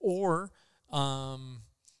 or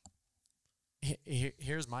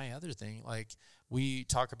here's my other thing. Like, we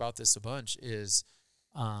talk about this a bunch is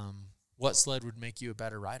what sled would make you a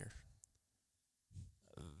better rider?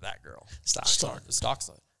 That girl. The stock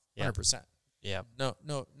sled. 100%. Yeah.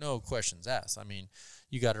 No questions asked. I mean,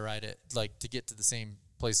 you got to ride it, like, to get to the same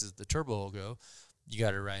places the turbo will go. You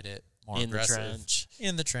got to ride it more aggressive.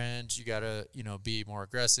 In the trench. You got to, you know, be more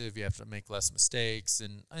aggressive. You have to make less mistakes.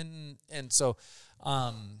 And so,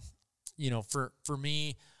 you know, for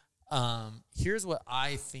me, here's what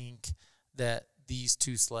I think that these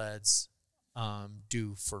two sleds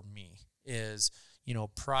do for me is, you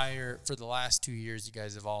know, for the last 2 years, you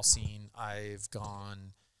guys have all seen, I've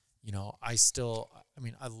gone, you know, I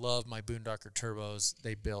love my Boondocker turbos.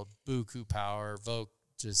 They build buku power. Vogue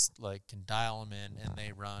just, like, can dial them in, and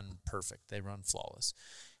they run perfect. They run flawless.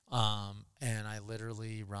 And I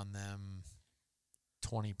literally run them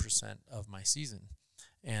 20% of my season.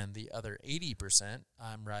 And the other 80%,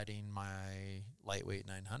 I'm riding my lightweight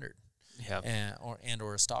 900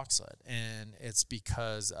 or a stock sled. And it's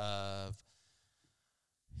because of,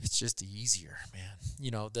 it's just easier, man.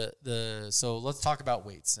 You know, so let's talk about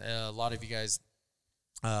weights. A lot of you guys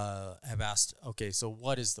have asked, okay, so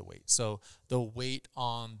what is the weight? So the weight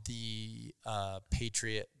on the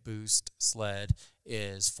Patriot Boost sled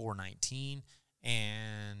is 419,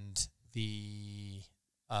 and the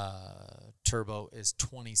turbo is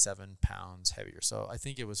 27 pounds heavier. So I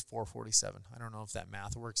think it was 447. I don't know if that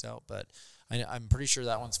math works out, but I'm pretty sure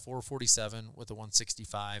that one's 447 with a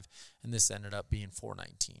 165, and this ended up being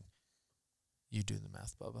 419. You do the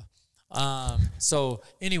math, Bubba. So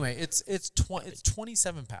anyway, it's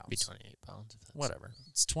 27 pounds. Be 28 pounds. Whatever.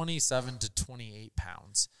 It's 27 to 28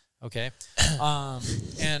 pounds. Okay.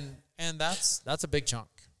 And that's a big chunk.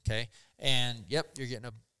 Okay. And yep, you're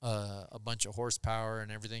getting a bunch of horsepower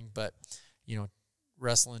and everything, but, you know,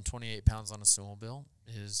 wrestling 28 pounds on a snowmobile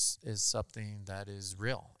is something that is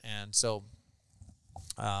real. And so,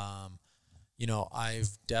 you know, I've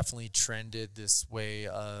definitely trended this way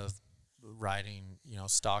of riding, you know,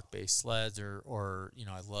 stock-based sleds or, you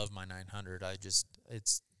know, I love my 900. It's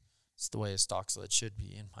the way a stock sled should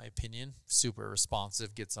be, in my opinion. Super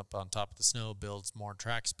responsive, gets up on top of the snow, builds more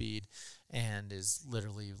track speed, and is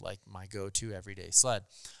literally like my go-to everyday sled.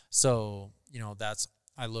 So, you know,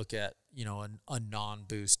 I look at, you know, a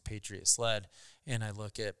non-boost Patriot sled, and I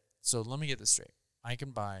look at, so let me get this straight. I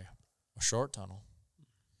can buy a short tunnel,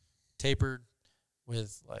 tapered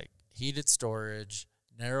with, like, heated storage,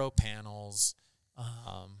 narrow panels,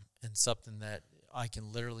 and something that I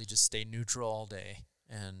can literally just stay neutral all day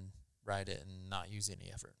and ride it and not use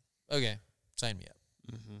any effort. Okay, sign me up.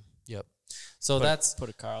 Mm-hmm. Yep. So put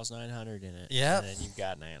a Carl's 900 in it. Yeah. And then you've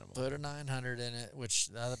got an animal. Put a 900 in it, which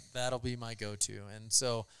that'll be my go-to. And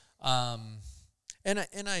so, I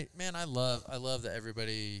love that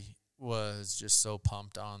everybody was just so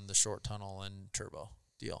pumped on the short tunnel and turbo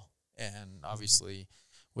deal. And obviously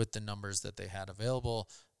with the numbers that they had available,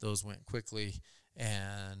 those went quickly.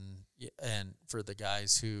 And for the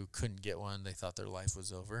guys who couldn't get one, they thought their life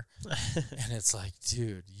was over. And it's like,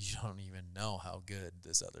 dude, you don't even know how good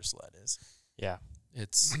this other sled is. Yeah.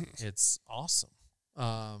 It's awesome.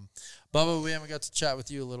 Bubba, we haven't got to chat with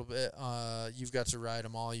you a little bit. You've got to ride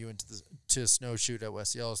them all. You went to a snow shoot at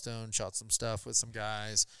West Yellowstone, shot some stuff with some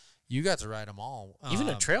guys. You got to ride them all. Even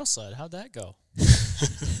a trail sled. How'd that go?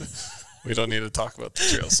 We don't need to talk about the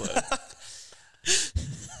trail sled.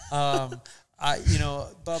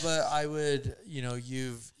 Bubba, I would,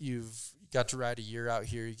 you've got to ride a year out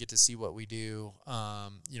here. You get to see what we do.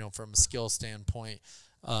 From a skill standpoint,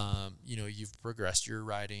 you've progressed your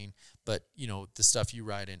riding, but the stuff you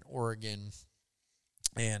ride in Oregon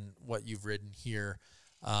and what you've ridden here,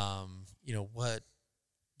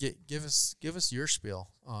 give us your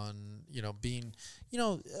spiel on, being,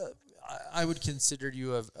 I would consider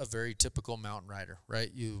you a very typical mountain rider,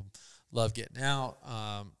 right? You love getting out,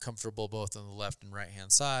 comfortable both on the left and right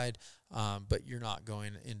hand side, but you're not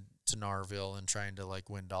going into Narville and trying to like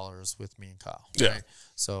win dollars with me and Kyle. Yeah. Right?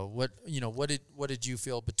 So what did you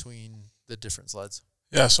feel between the different sleds?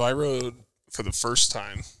 Yeah, so I rode for the first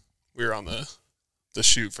time. We were on the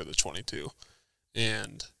shoot for the 22,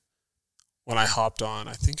 and when I hopped on,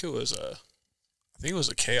 I think it was a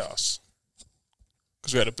Chaos.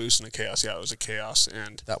 Because we had a Boost and a Chaos. Yeah, it was a Chaos.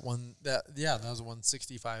 And that was a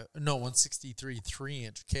 163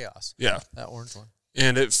 3-inch Chaos. Yeah. That orange one.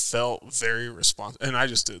 And it felt very responsive. And I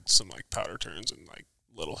just did some like powder turns and like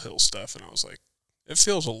little hill stuff. And I was like, it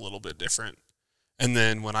feels a little bit different. And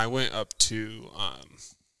then when I went up to,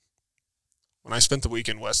 when I spent the week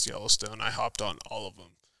in West Yellowstone, I hopped on all of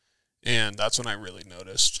them. And that's when I really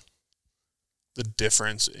noticed the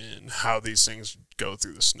difference in how these things go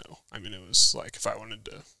through the snow. I mean, it was like if I wanted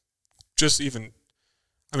to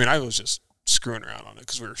I was just screwing around on it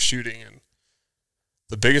because we were shooting. And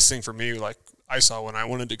the biggest thing for me, like I saw when I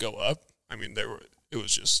wanted to go up, I mean, it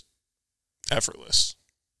was just effortless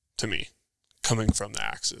to me coming from the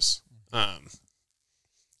axis.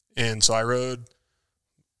 And so I rode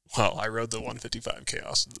the 155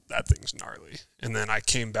 Chaos. That thing's gnarly. And then I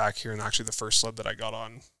came back here, and actually the first sled that I got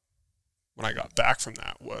on when I got back from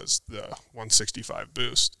that was the 165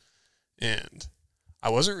 Boost. And I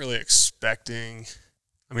wasn't really expecting,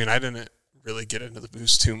 I didn't really get into the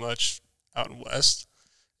Boost too much out in West.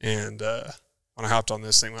 And when I hopped on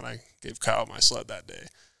this thing, when I gave Kyle my sled that day,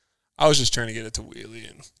 I was just trying to get it to wheelie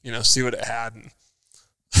and, see what it had. And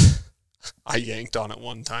I yanked on it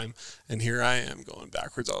one time, and here I am going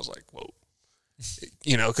backwards. I was like, whoa.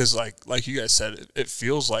 Because like you guys said, it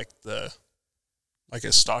feels like a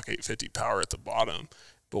stock 850 power at the bottom,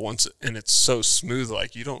 but and it's so smooth,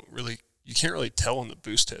 like you can't really tell when the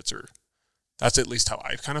boost hits, or that's at least how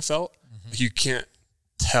I've kind of felt. Mm-hmm. You can't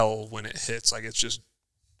tell when it hits, like it's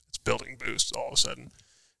building boost all of a sudden.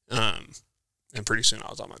 And pretty soon I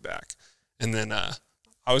was on my back. And then I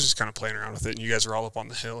was just kind of playing around with it, and you guys were all up on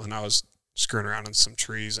the hill, and I was screwing around in some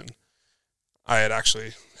trees, and I had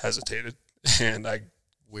actually hesitated, and I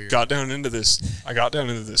got down into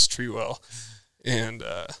this tree well. And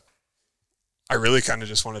I really kind of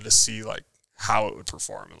just wanted to see like how it would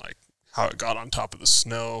perform and like how it got on top of the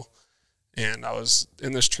snow. And I was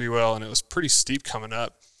in this tree well, and it was pretty steep coming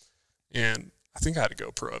up. And I think I had a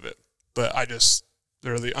GoPro of it, but I just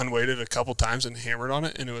literally unweighted a couple times and hammered on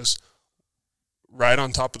it, and it was right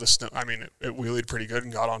on top of the snow. I mean, it wheelied pretty good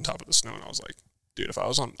and got on top of the snow. And I was like, dude, if I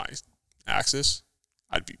was on my axis,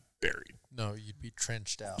 I'd be buried. No, you'd be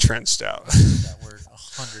trenched out. That word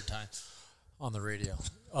 100 times. On the radio.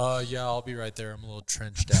 Yeah, I'll be right there. I'm a little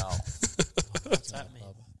trenched out. What's that mean?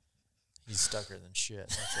 He's stucker than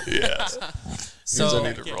shit. Yeah. So I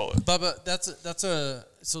need to roll it. Bubba,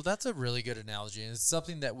 that's a really good analogy, and it's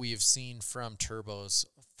something that we have seen from turbos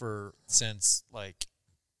since like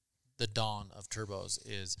the dawn of turbos.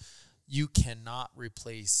 Is you cannot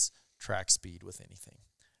replace track speed with anything.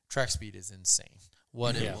 Track speed is insane.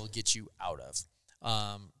 What it will get you out of.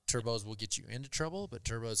 Turbos will get you into trouble, but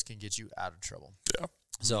turbos can get you out of trouble. Yeah.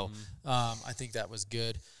 So I think that was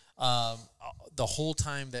good. The whole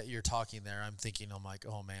time that you're talking there, I'm thinking, I'm like,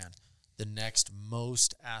 oh man, the next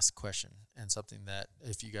most asked question, and something that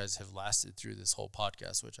if you guys have lasted through this whole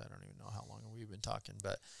podcast, which I don't even know how long we've been talking,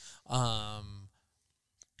 but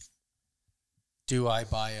do I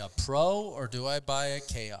buy a Pro or do I buy a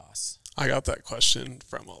Chaos? I got that question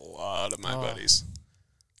from a lot of my buddies.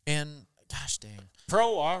 And gosh dang.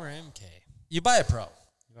 Pro or MK? You buy a Pro.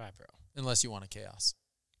 You buy a Pro. Unless you want a Chaos.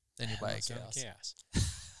 Then you buy a Chaos.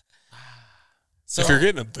 if you're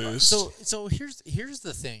getting a boost. So here's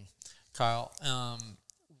the thing, Kyle.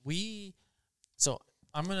 You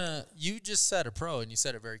just said a pro and you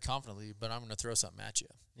said it very confidently, but I'm gonna throw something at you.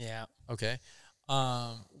 Yeah. Okay.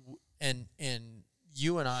 And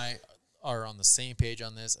you and I are on the same page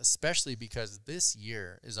on this, especially because this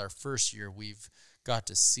year is our first year we've got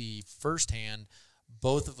to see firsthand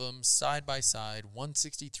both of them side by side,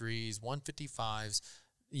 163s, 155s,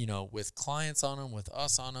 with clients on them, with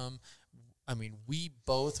us on them. I mean, we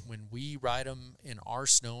both, when we ride them in our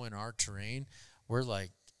snow, in our terrain, we're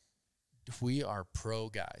like, we are pro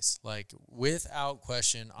guys. Like, without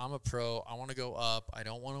question, I'm a pro. I want to go up. I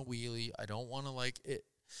don't want to wheelie. I don't want to, like, it.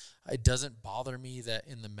 It doesn't bother me that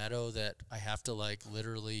in the meadow that I have to, like,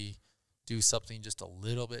 literally do something just a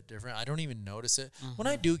little bit different. I don't even notice it. Mm-hmm. When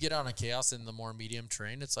I do get on a chaos in the more medium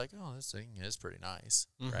terrain, it's like, oh, this thing is pretty nice,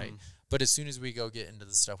 right? But as soon as we go get into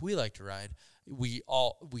the stuff we like to ride, we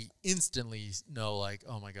instantly know, like,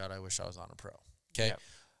 oh my God, I wish I was on a pro. Okay. Yep.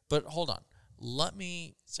 But hold on. Let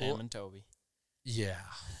me Sam and Toby. Yeah.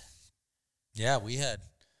 Yeah, we had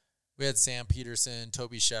Sam Peterson,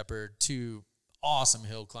 Toby Shepard, two awesome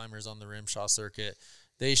hill climbers on the Rimshaw circuit.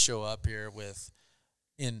 They show up here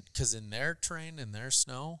because in their terrain, in their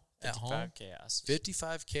snow at home,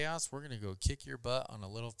 55 chaos, we're going to go kick your butt on a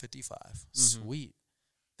little 55. Sweet.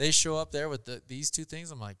 They show up there with these two things.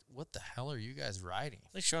 I'm like, what the hell are you guys riding?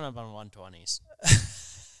 They're showing up on 120s.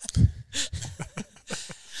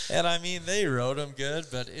 And, I mean, they rode them good,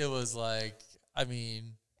 but it was like, I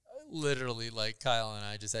mean, literally, like, Kyle and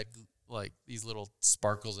I just had, like, these little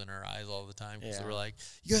sparkles in our eyes all the time. Because we're like,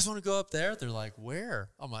 you guys want to go up there? They're like, where?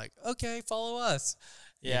 I'm like, okay, follow us.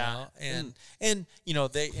 Yeah. And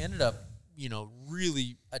they ended up,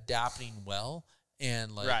 really adapting well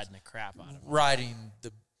and, like, riding the crap out of them. Riding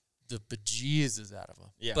the bejesus out of them.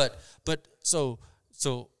 Yeah. But so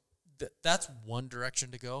that's one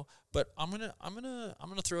direction to go. But I'm gonna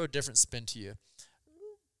throw a different spin to you.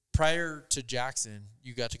 Prior to Jackson,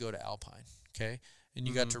 you got to go to Alpine, okay, and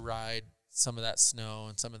you got to ride some of that snow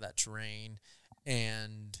and some of that terrain.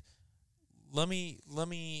 And let me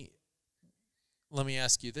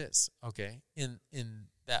ask you this, okay? In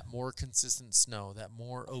that more consistent snow, that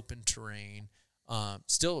more open terrain,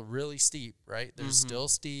 still really steep, right? There's still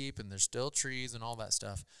steep and there's still trees and all that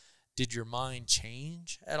stuff. Did your mind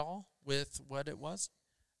change at all with what it was?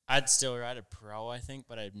 I'd still ride a pro, I think,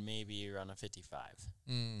 but I'd maybe run a 55.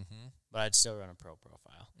 But I'd still run a pro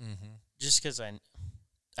profile. Just because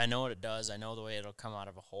I know what it does. I know the way it'll come out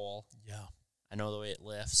of a hole. Yeah. I know the way it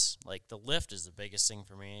lifts. Like, the lift is the biggest thing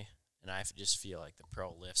for me, and I just feel like the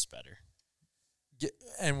pro lifts better.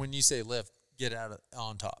 And when you say lift, get out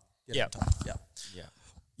on top. Yeah.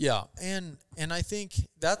 Yeah, and I think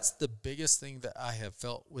that's the biggest thing that I have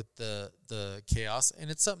felt with the chaos,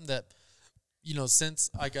 and it's something that, since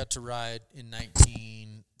I got to ride in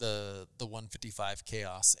 19 the 155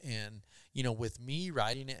 chaos, and with me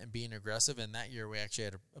riding it and being aggressive, and that year we actually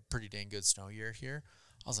had a pretty dang good snow year here.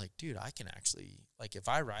 I was like, dude, I can actually, like, if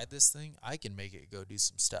I ride this thing, I can make it go do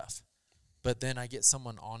some stuff. But then I get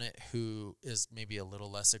someone on it who is maybe a little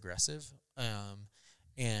less aggressive,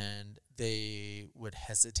 and they would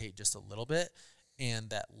hesitate just a little bit,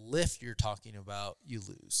 and that lift you're talking about, you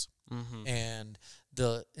lose. And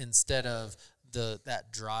instead of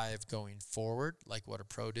that drive going forward, like what a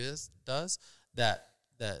pro does, that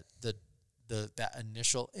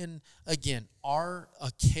initial, and again,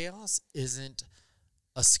 a chaos isn't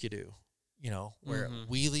a skidoo, where it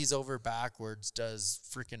wheelies over backwards, does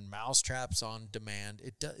freaking mouse traps on demand.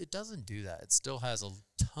 It doesn't do that. It still has a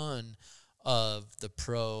ton of the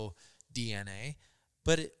pro DNA,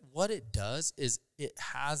 but what it does is it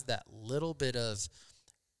has that little bit of,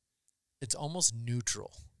 it's almost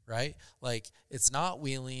neutral, right? Like, it's not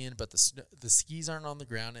wheeling, but the skis aren't on the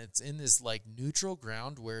ground. It's in this, like, neutral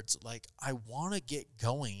ground where it's like, I want to get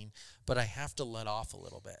going, but I have to let off a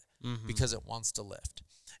little bit because it wants to lift.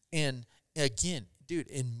 And again, dude,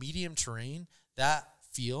 in medium terrain, that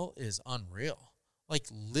feel is unreal. Like,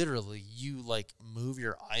 literally, you, like, move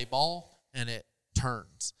your eyeball and it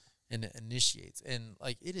turns and it initiates. And,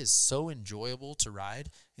 like, it is so enjoyable to ride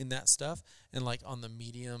in that stuff. And, like, on the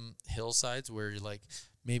medium hillsides where you're, like,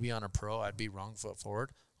 maybe on a pro, I'd be wrong foot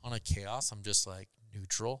forward. On a chaos, I'm just, like,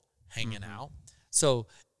 neutral, hanging out. So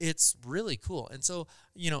it's really cool. And so,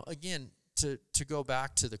 again, to go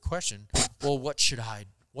back to the question, well, what should I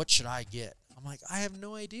get? I'm like, I have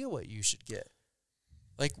no idea what you should get.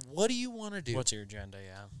 Like, what do you want to do? What's your agenda?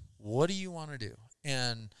 Yeah. What do you want to do?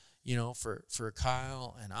 And, for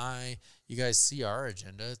Kyle and I, you guys see our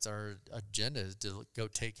agenda. It's our agenda is to go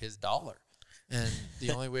take his dollar. And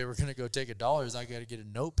the only way we're going to go take $1 is I got to get a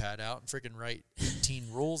notepad out and freaking write 18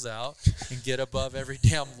 rules out and get above every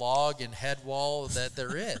damn log and head wall that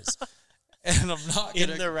there is. And I'm not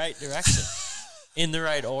in the right direction, in the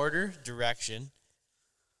right order, direction.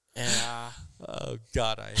 And oh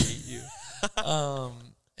God, I hate you.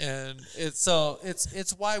 And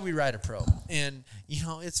it's why we ride a pro. And you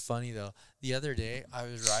know, it's funny though. The other day I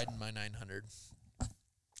was riding my 900.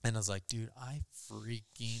 And I was like, dude, I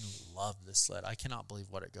freaking love this sled. I cannot believe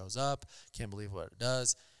what it goes up. Can't believe what it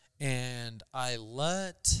does. And I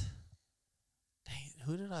let,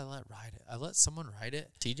 who did I let ride it? I let someone ride it.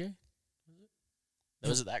 TJ?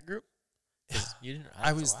 Was it that group? You didn't.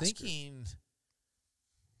 I was thinking,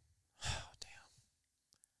 oh, damn.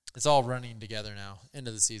 It's all running together now. End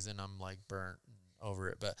of the season, I'm like burnt over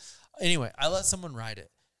it. But anyway, I let someone ride it.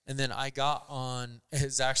 And then I got on,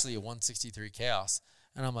 it's actually a 163 Chaos.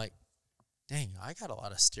 And I'm like, dang, I got a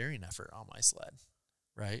lot of steering effort on my sled,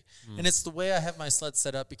 right? And it's the way I have my sled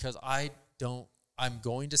set up because I'm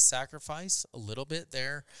going to sacrifice a little bit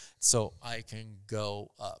there so I can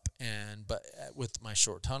go up. But with my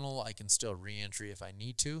short tunnel, I can still re-entry if I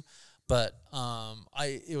need to. But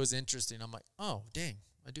it was interesting. I'm like, oh, dang,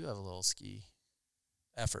 I do have a little ski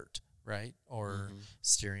effort, right? Or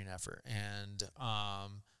steering effort. And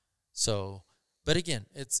but again,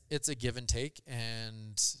 it's a give and take.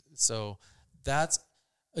 And so that's,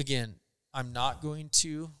 again, I'm not going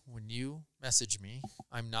to, when you message me,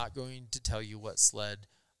 I'm not going to tell you what sled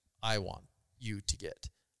I want you to get.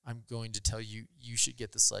 I'm going to tell you, you should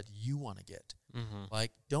get the sled you want to get.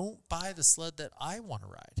 Like, don't buy the sled that I want to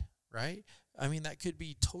ride, right? I mean, that could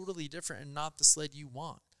be totally different and not the sled you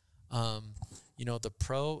want. You know, the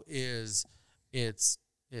pro it's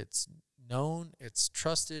known, it's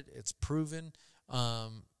trusted, it's proven.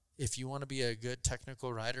 If you want to be a good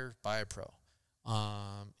technical rider, buy a pro.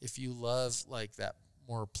 If you love like that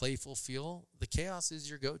more playful feel, the Chaos is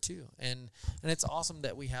your go-to, and it's awesome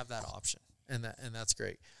that we have that option, and that's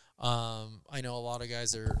great. I know a lot of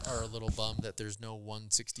guys are a little bummed that there's no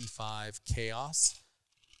 165 Chaos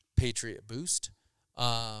Patriot Boost.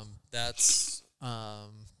 I'm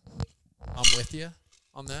with you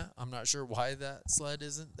on that. I'm not sure why that sled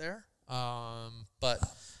isn't there. But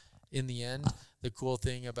in the end, the cool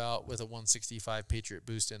thing about with a 165 Patriot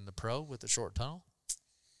Boost in the Pro with the short tunnel,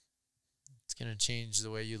 it's going to change the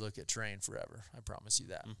way you look at terrain forever. I promise you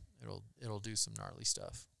that. It'll do some gnarly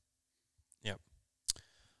stuff. Yep.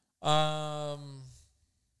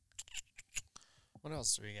 What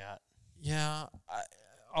else do we got? Yeah,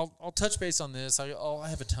 I'll touch base on this. I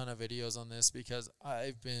have a ton of videos on this because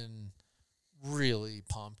I've been really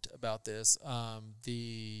pumped about this.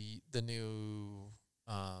 The new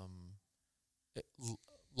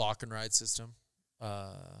lock and ride system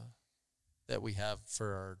that we have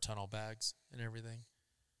for our tunnel bags and everything.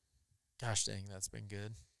 Gosh dang, that's been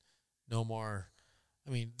good. No more.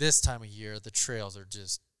 I mean, this time of year, the trails are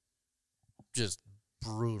just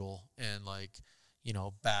brutal, and like, you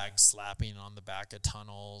know, bags slapping on the back of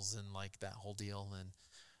tunnels and like that whole deal. And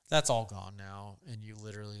that's all gone now. And you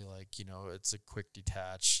literally, like, you know, it's a quick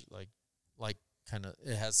detach, like kind of,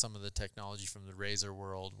 it has some of the technology from the Razor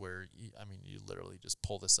world where, you literally just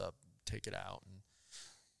pull this up, take it out. And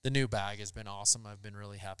the new bag has been awesome. I've been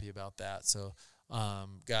really happy about that. So,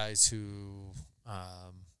 guys who,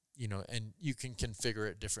 you know, and you can configure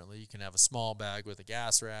it differently. You can have a small bag with a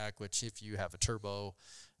gas rack, which if you have a turbo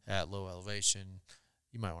at low elevation,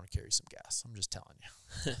 you might want to carry some gas. I'm just telling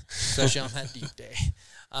you, especially on that deep day.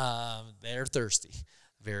 They're thirsty,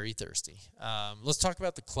 very thirsty. Let's talk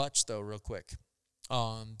about the clutch though, real quick,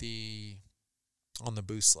 on the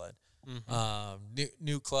Boost sled.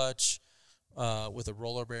 New clutch with a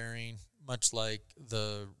roller bearing, much like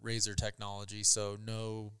the Razor technology. So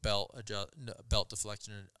no belt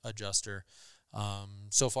deflection adjuster.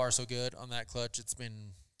 So far so good on that clutch. It's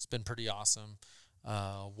been pretty awesome.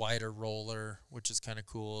 Wider roller, which is kind of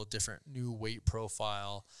cool. Different new weight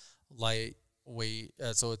profile, light weight.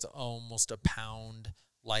 So it's almost a pound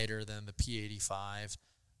lighter than the P85,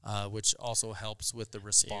 which also helps with the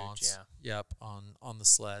response. Huge, yeah. Yep, on the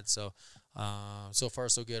sled. So so far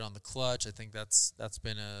so good on the clutch. I think that's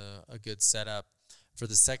been a good setup. For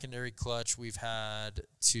the secondary clutch, we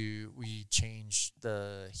changed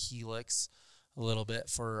the helix a little bit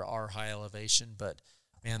for our high elevation, but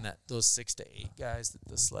man, those 6 to 8 guys that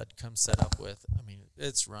the sled comes set up with, I mean,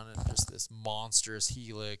 it's running just this monstrous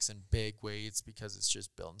helix and big weights because it's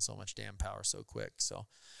just building so much damn power so quick. So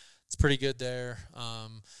it's pretty good there.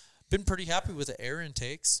 Been pretty happy with the air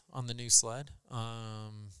intakes on the new sled.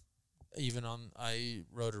 I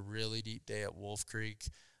rode a really deep day at Wolf Creek,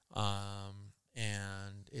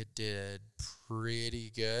 and it did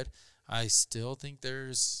pretty good. I still think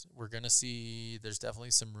we're going to see there's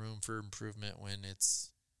definitely some room for improvement when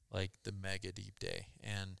it's like the mega deep day.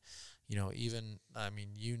 And, even,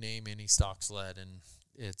 you name any stock sled, and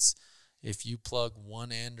it's, if you plug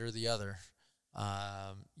one end or the other,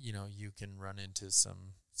 you can run into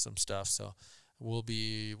some stuff. So we'll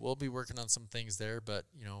be working on some things there, but,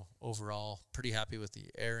 overall pretty happy with the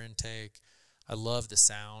air intake. I love the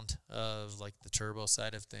sound of like the turbo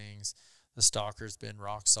side of things. The stalker's been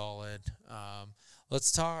rock solid.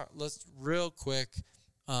 Let's real quick.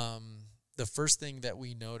 The first thing that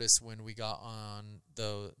we noticed when we got on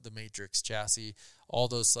the Matrix chassis, all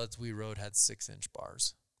those sleds we rode had 6-inch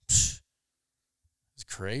bars. It's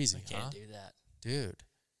crazy. I can't do that, dude.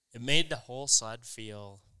 It made the whole sled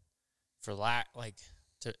feel,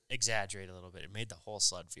 to exaggerate a little bit, it made the whole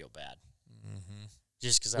sled feel bad. Mm-hmm.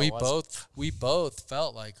 Just because we both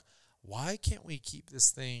felt like, why can't we keep this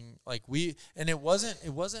thing and it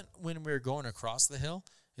wasn't when we were going across the hill,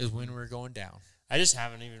 it was when we were going down. I just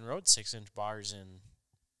haven't even rode 6-inch bars in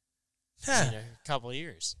a couple of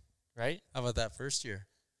years, right? How about that first year?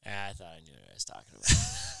 Yeah, I thought I knew what I was talking about.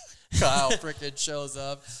 Kyle frickin' shows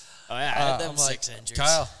up. Oh yeah, I had them 6-inchers.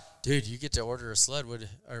 Kyle, dude, you get to order a sled. What do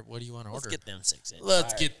you want to order? Let's get them 6-inch.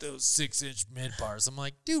 Let's get those 6-inch mid bars. I'm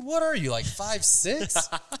like, dude, what are you, like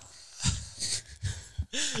 5'6"?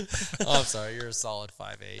 Oh, I'm sorry, you're a solid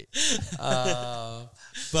 5'8".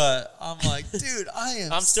 But I'm like, dude,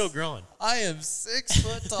 I'm still growing. I am 6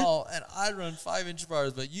 foot tall, and I run 5-inch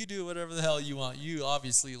bars. But you do whatever the hell you want. You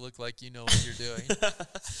obviously look like you know what you're doing.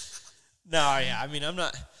 No, yeah, I'm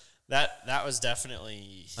not. That was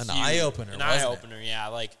definitely an eye opener. An eye opener, yeah.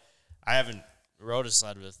 Like, I haven't rode a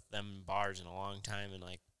sled with them bars in a long time, and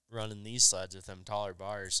like running these sleds with them taller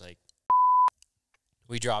bars, like.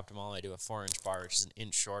 We dropped them all the way to a 4-inch bar, which is an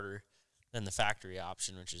inch shorter than the factory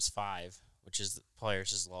option, which is 5, which is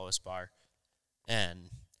Polaris' lowest bar. And,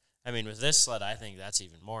 with this sled, I think that's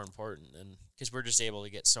even more important, because we're just able to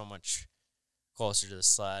get so much closer to the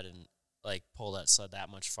sled and, like, pull that sled that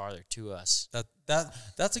much farther to us.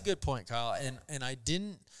 That's a good point, Kyle. And I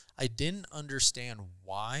didn't understand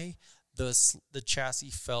why the chassis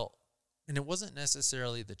felt, and it wasn't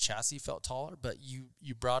necessarily the chassis felt taller, but you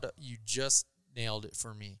just nailed it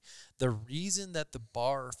for me. The reason that the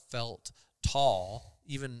bar felt tall,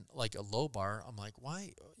 even like a low bar, I'm like,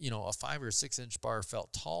 why, a 5 or 6-inch bar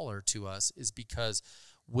felt taller to us, is because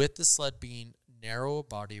with the sled being narrow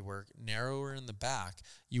bodywork, narrower in the back,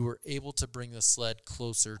 you were able to bring the sled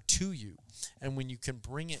closer to you. And when you can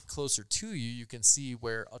bring it closer to you, you can see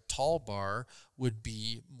where a tall bar would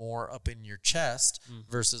be more up in your chest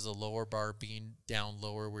versus a lower bar being down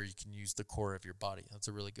lower where you can use the core of your body. That's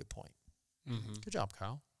a really good point. Mm-hmm. Good job,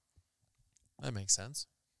 Kyle. That makes sense.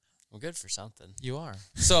 I'm good for something. You are.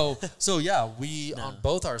 So yeah, on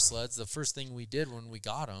both our sleds, the first thing we did when we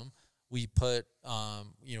got them, we put,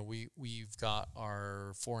 we've got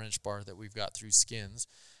our 4-inch bar that we've got through Skins,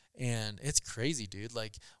 and it's crazy, dude.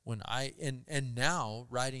 Like when and now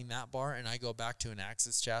riding that bar, and I go back to an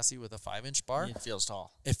Axis chassis with a 5-inch bar, it feels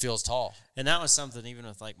tall. It feels tall, and that was something even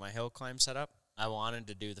with like my hill climb setup. I wanted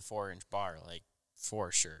to do the 4-inch bar, like.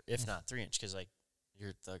 For sure, if not 3-inch, because like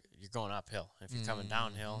you're going uphill. If you're coming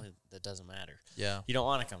downhill, that doesn't matter. Yeah, you don't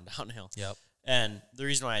want to come downhill. Yep. And the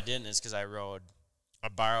reason why I didn't is because I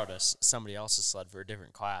borrowed somebody else's sled for a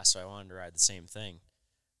different class, so I wanted to ride the same thing.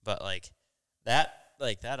 But like that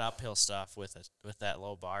uphill stuff with that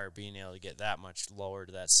low bar, being able to get that much lower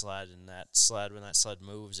to that sled, and that sled, when that sled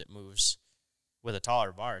moves, it moves with a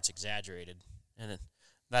taller bar. It's exaggerated, and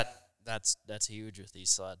that's huge with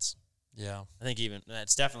these sleds. Yeah, I think even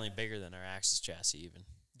that's definitely bigger than our Axis chassis even.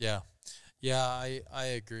 Yeah, I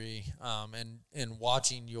agree. And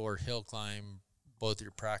watching your hill climb, both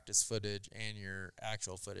your practice footage and your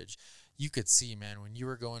actual footage, you could see, man, when you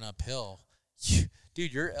were going uphill,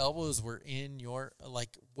 dude, your elbows were in your,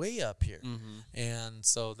 like, way up here. Mm-hmm. And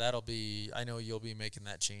so I know you'll be making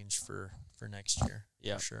that change for next year.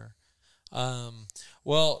 Yeah, for sure.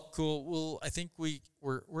 Well, cool. Well, I think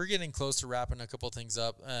we're getting close to wrapping a couple things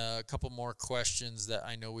up. A couple more questions that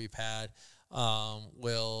I know we've had.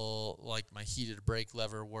 Will like my heated brake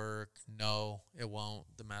lever work? No, it won't.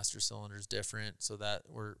 The master cylinder is different, so that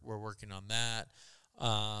we're working on that.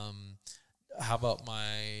 How about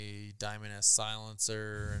my Diamond S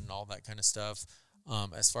silencer and all that kind of stuff?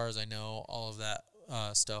 As far as I know, all of that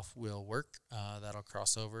stuff will work. That'll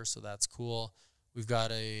cross over, so that's cool. We've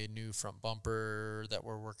got a new front bumper that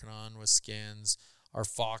we're working on with Skins. Our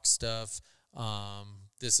Fox stuff.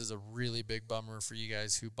 This is a really big bummer for you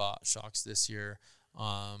guys who bought shocks this year.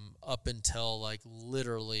 Up until like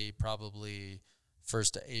literally probably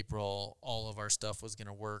 1st of April, all of our stuff was going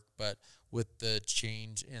to work. But with the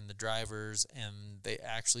change in the drivers, and they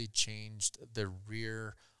actually changed the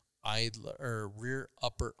rear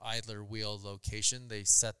upper idler wheel location, they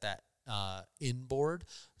set that inboard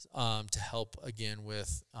to help again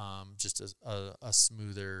with just a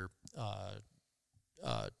smoother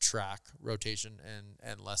track rotation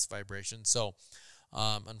and less vibration. So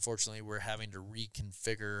unfortunately, we're having to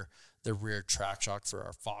reconfigure the rear track shock for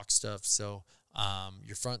our Fox stuff. So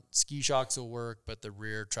your front ski shocks will work, but the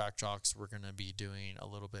rear track shocks, we're going to be doing a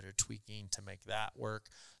little bit of tweaking to make that work.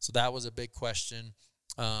 So that was a big question.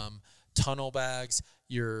 Tunnel bags,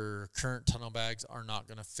 your current tunnel bags are not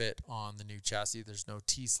going to fit on the new chassis. There's no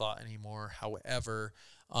T-slot anymore. However,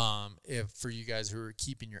 if for you guys who are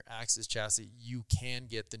keeping your Axis chassis, you can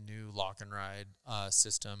get the new lock and ride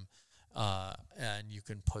system, and you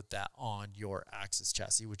can put that on your Axis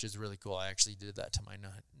chassis, which is really cool. I actually did that to my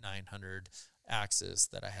 900 Axis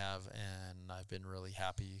that I have, and I've been really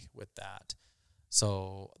happy with that.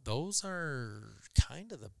 So those are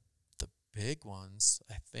kind of the big ones,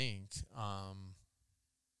 I think.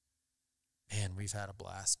 Man, we've had a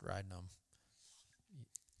blast riding them.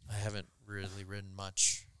 I haven't really ridden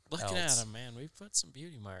much Looking else. at them, man, we've put some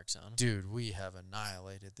beauty marks on them. Dude, we have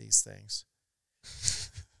annihilated these things.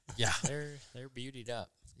 Yeah. They're beautied up.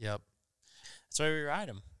 Yep. That's why we ride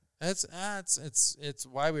them. It's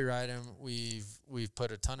why we ride them. We've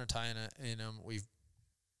put a ton of time in them. We've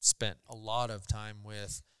spent a lot of time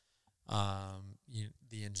with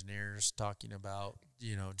the engineers talking about,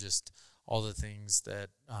 just all the things that,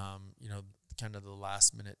 kind of the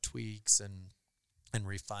last minute tweaks and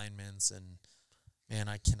refinements. And man,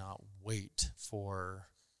 I cannot wait for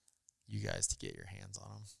you guys to get your hands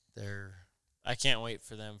on them. I can't wait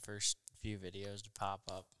for them first few videos to pop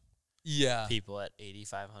up. Yeah. People at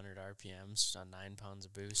 8,500 RPMs on 9 pounds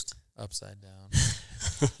of boost. Upside down.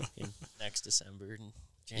 Next December and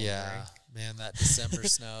January. Yeah. Man, that December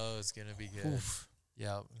snow is going to be good. Oof.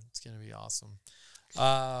 Yeah, it's going to be awesome.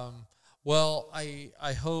 Well,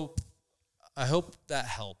 I hope that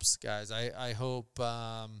helps, guys. I hope,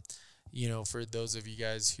 for those of you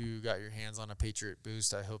guys who got your hands on a Patriot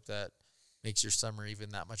Boost, I hope that makes your summer even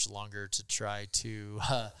that much longer to try to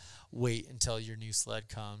wait until your new sled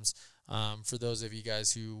comes. For those of you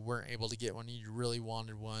guys who weren't able to get one, you really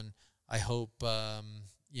wanted one, I hope,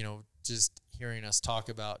 just hearing us talk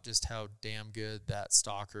about just how damn good that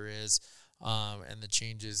stalker is, and the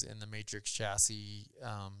changes in the Matrix chassis,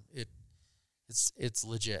 it's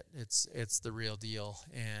legit. It's the real deal.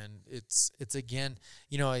 And it's again,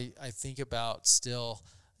 I think about still,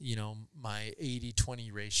 my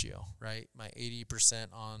 80-20 ratio, right? My 80%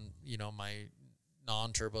 on, my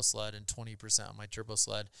non-turbo sled and 20% on my turbo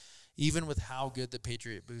sled. Even with how good the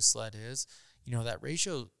Patriot Boost sled is, that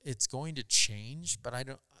ratio, it's going to change, but I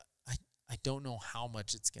don't know how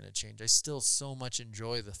much it's going to change. I still so much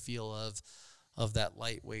enjoy the feel of that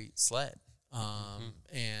lightweight sled.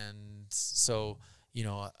 And so,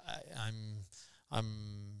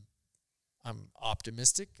 I'm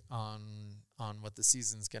optimistic on what the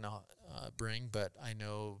season's going to bring, but I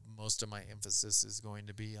know most of my emphasis is going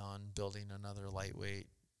to be on building another lightweight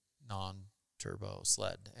non-turbo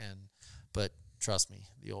sled. But trust me,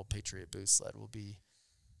 the old Patriot Boost sled will be.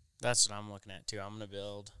 That's what I'm looking at too.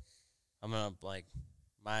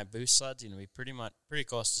 My Boost sled's going to be pretty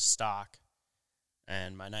close to stock,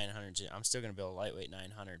 and my 900, I'm still going to build a lightweight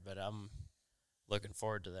 900, but I'm looking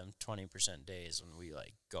forward to them 20% days when we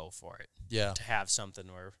go for it. Yeah. To have something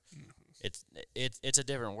where it's a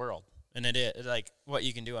different world, and it is what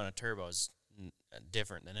you can do on a turbo is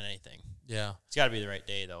different than anything. Yeah. It's got to be the right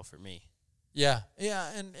day though for me. Yeah.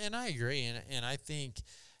 Yeah. And I agree. And I think,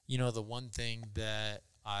 the one thing that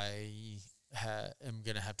I am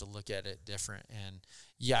going to have to look at it different. And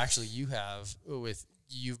actually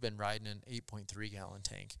you've been riding an 8.3 gallon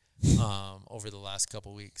tank over the last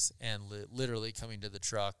couple weeks, and literally coming to the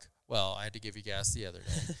truck. Well, I had to give you gas the other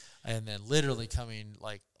day, and then literally coming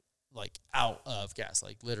like out of gas,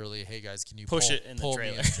 literally, hey guys, can you pull it in the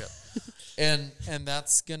trailer? and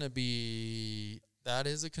that's gonna be, that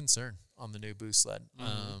is a concern on the new Boost sled.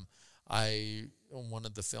 On one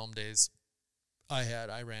of the film days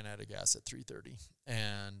I ran out of gas at 3:30,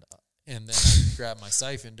 and then I grabbed my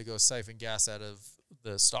siphon to go siphon gas out of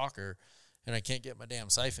the stalker, and I can't get my damn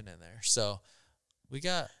siphon in there. So we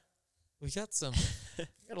got a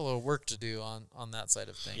little work to do on that side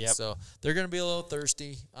of things. Yep. So they're going to be a little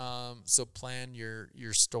thirsty. So plan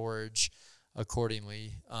your storage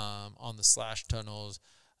accordingly. On the slash tunnels,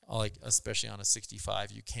 especially on a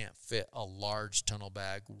 65, you can't fit a large tunnel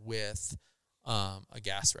bag with a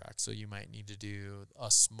gas rack. So you might need to do a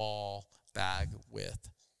small bag with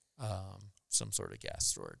some sort of gas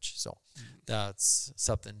storage. So that's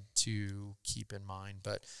something to keep in mind.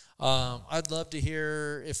 But I'd love to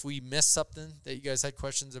hear if we missed something that you guys had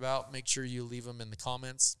questions about. Make sure you leave them in the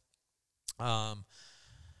comments.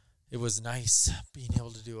 It was nice being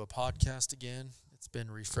able to do a podcast again. It's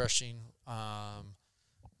been refreshing. I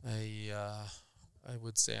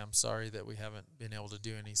would say I'm sorry that we haven't been able to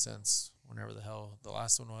do any since whenever the hell the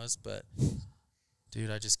last one was, but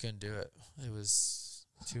dude, I just couldn't do it. It was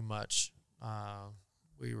too much.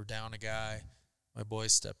 We were down a guy. My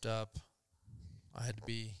boys stepped up. I had to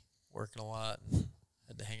be working a lot and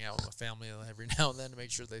had to hang out with my family every now and then to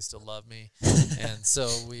make sure they still love me. And so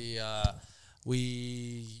we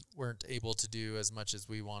weren't able to do as much as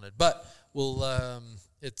we wanted, but we'll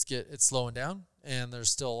it's slowing down, and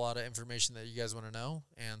there's still a lot of information that you guys want to know,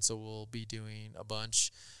 and so we'll be doing a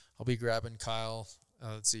bunch. I'll be grabbing Kyle.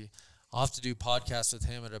 Let's see, I'll have to do podcasts with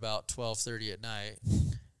him at about 12:30 at night.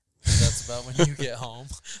 That's about when you get home.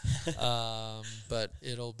 But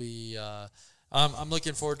it'll be. I'm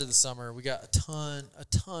looking forward to the summer. We got a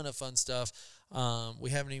ton of fun stuff.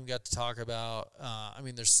 We haven't even got to talk about,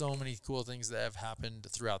 there's so many cool things that have happened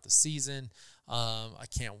throughout the season. I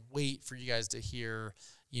can't wait for you guys to hear,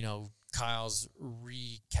 Kyle's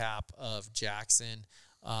recap of Jackson.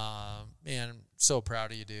 Man, so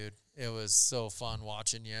proud of you, dude. It was so fun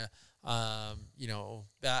watching you.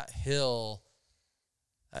 That hill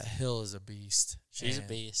is a beast. She's a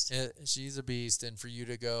beast. She's a beast. And for you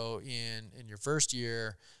to go in your first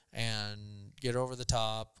year and get over the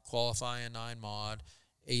top, qualify in 9 mod,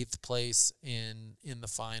 8th place in the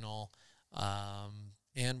final,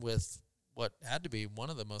 and with what had to be one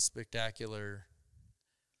of the most spectacular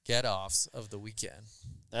get-offs of the weekend.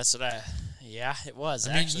 That's what it was.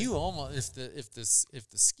 I mean, you almost, if the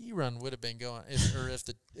ski run would have been going, if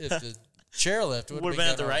the chairlift would have been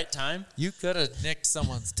at the right time, you could have nicked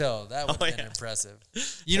someone's toe. That would have been impressive.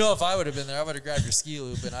 If I would have been there, I would have grabbed your ski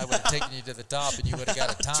loop and I would have taken you to the top, and you would have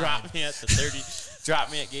got a time.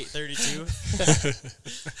 Drop me at gate 32.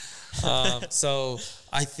 So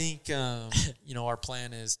I think our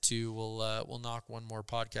plan is we'll knock one more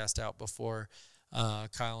podcast out before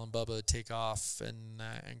Kyle and Bubba take off and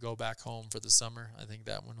go back home for the summer. I think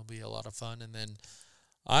that one will be a lot of fun, and then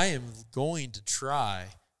I am going to try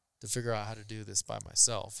to figure out how to do this by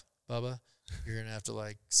myself. Bubba, you're gonna have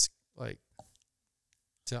to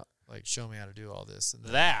show me how to do all this. And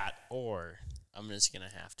or I'm just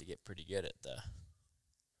gonna have to get pretty good at the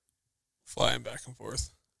flying back and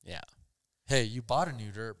forth. Yeah. Hey, you bought a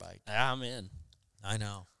new dirt bike. I'm in. I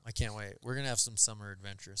know. I can't wait. We're gonna have some summer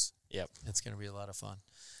adventures. Yep. It's gonna be a lot of fun.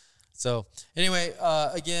 So anyway,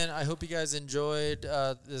 again, I hope you guys enjoyed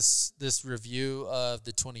this review of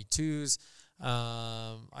the 22s.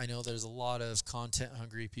 I know there's a lot of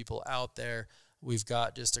content-hungry people out there. We've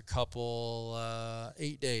got just a couple,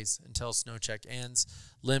 8 days until Snow Check ends.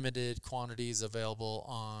 Limited quantities available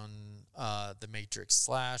on the Matrix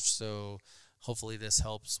Slash, so hopefully this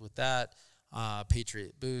helps with that.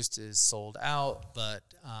 Patriot Boost is sold out, but,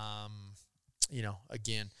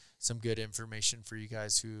 again, some good information for you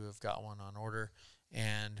guys who have got one on order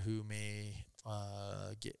and who may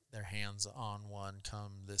get their hands on one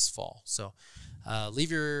come this fall. So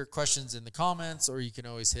leave your questions in the comments, or you can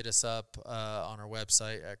always hit us up on our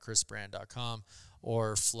website at chrisburandt.com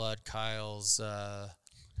or flood Kyle's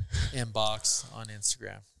inbox on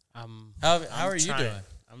Instagram. How are you doing?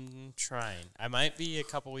 I'm trying. I might be a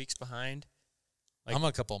couple weeks behind. I'm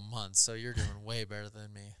a couple months, so you're doing way better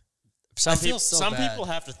than me. Some people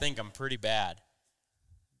have to think I'm pretty bad.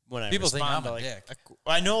 When people think I'm a dick.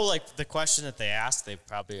 I know, the question that they asked, they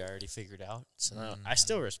probably already figured out. So I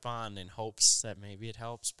still respond in hopes that maybe it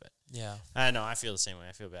helps. But yeah, I know I feel the same way.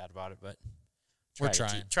 I feel bad about it, but we're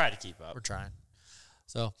trying. Try to keep up. We're trying.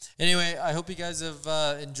 So anyway, I hope you guys have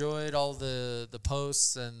enjoyed all the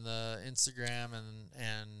posts and the Instagram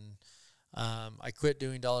and I quit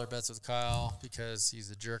doing dollar bets with Kyle because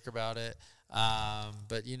he's a jerk about it.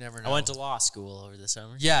 But you never know. I went to law school over the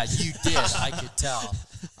summer. Yeah, you did. I could tell.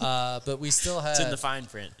 But we still had. It's in the fine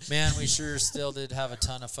print. Man, we sure still did have a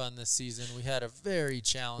ton of fun this season. We had a very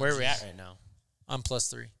challenging. Where are we at right now? I'm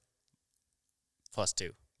 +3.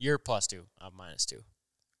 +2. You're +2. I'm -2.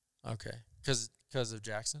 Okay. Because of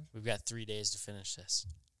Jackson? We've got 3 days to finish this.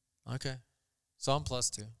 Okay. So I'm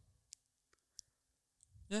 +2.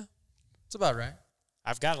 Yeah. It's about right.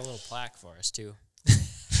 I've got a little plaque for us, too.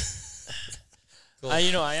 Cool.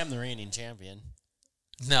 I am the reigning champion.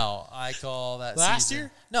 No, I call that last season.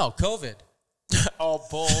 year? No, COVID. Oh,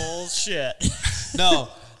 bullshit. No,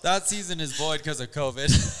 that season is void because of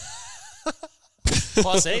COVID.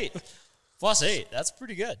 +8. +8. That's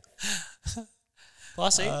pretty good.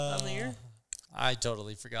 +8 on the year. I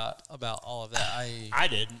totally forgot about all of that. I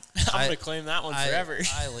didn't. I'm going to claim that one forever.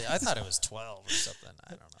 I thought it was 12 or something.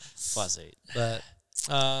 I don't know. +8. But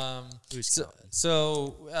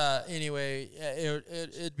anyway,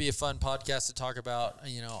 it'd be a fun podcast to talk about,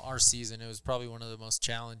 our season. It was probably one of the most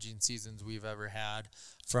challenging seasons we've ever had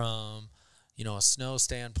from, a snow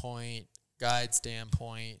standpoint, guide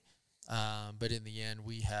standpoint. But in the end,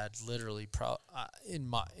 we had literally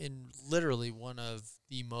literally one of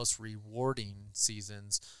the most rewarding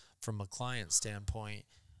seasons from a client standpoint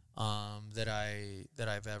that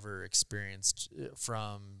I've ever experienced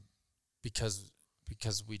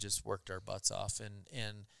because we just worked our butts off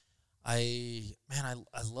and I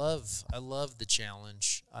love the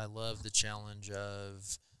challenge. I love the challenge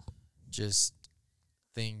of just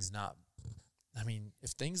things not. I mean,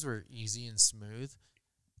 if things were easy and smooth.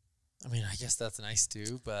 I mean, I guess that's nice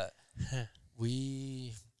too, but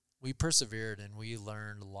we persevered and we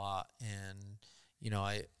learned a lot. And,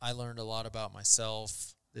 I learned a lot about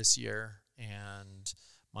myself this year and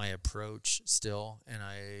my approach still. And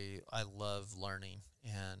I love learning,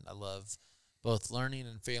 and I love both learning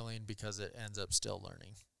and failing because it ends up still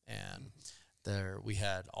learning. And we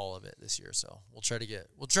had all of it this year. So we'll try to get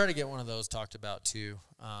one of those talked about too.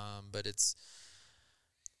 But it's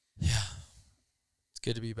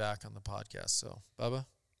good to be back on the podcast. So, Bubba,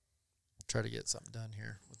 try to get something done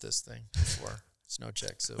here with this thing before snow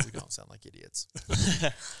check so we don't sound like idiots.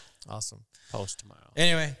 Awesome. Post tomorrow.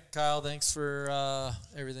 Anyway, Kyle, thanks for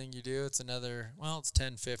everything you do. It's it's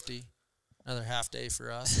 10:50, another half day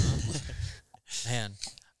for us. Huh? Man,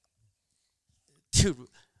 dude,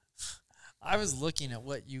 I was looking at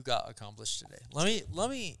what you got accomplished today. Let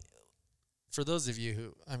me, for those of you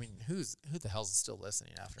who the hell's still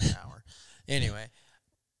listening after an hour? Anyway,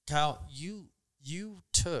 Kyle, you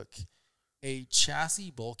took a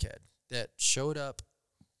chassis bulkhead that showed up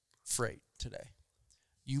freight today.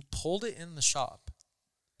 You pulled it in the shop,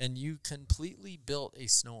 and you completely built a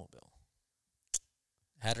snowmobile.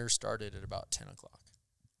 Had her started at about 10 o'clock.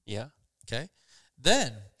 Yeah. Okay.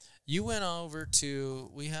 Then you went over to,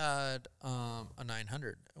 we had a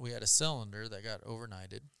 900. We had a cylinder that got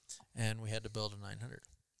overnighted, and we had to build a 900.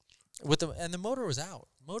 And the motor was out.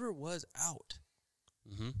 Motor was out.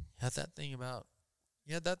 Mm-hmm. Had that thing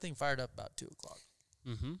fired up about 2 o'clock.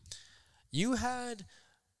 Mm-hmm. You had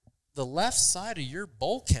the left side of your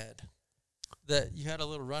bulkhead that you had a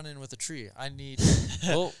little run in with a tree.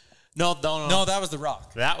 No, that was the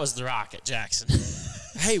rock. That was the rock at Jackson.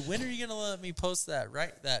 Hey, when are you gonna let me post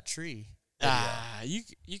that tree?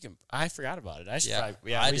 You can. I forgot about it.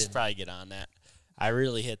 We should probably get on that. I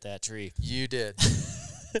really hit that tree. You did.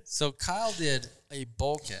 So Kyle did a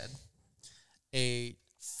bulkhead, a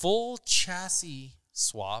full chassis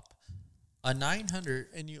swap, a 900,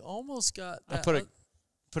 and you almost got that. I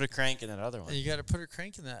put a crank in that other one. And you got to put a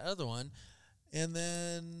crank in that other one, and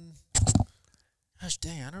then, gosh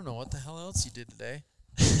dang, I don't know what the hell else you did today.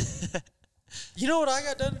 You know what I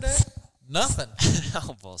got done today? Nothing.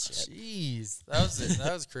 Oh, bullshit. Jeez, that was it.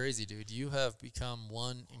 That was crazy, dude. You have become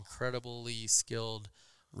one incredibly skilled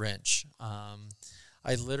wrench.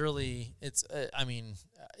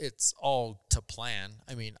 It's all to plan.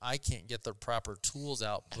 I mean, I can't get the proper tools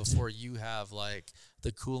out before you have like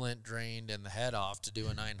the coolant drained and the head off to do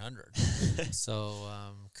a 900. So,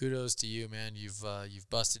 kudos to you, man. You've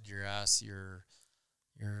busted your ass. You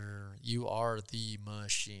are the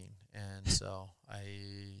machine. And so I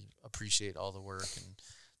appreciate all the work, and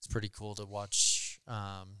it's pretty cool to watch,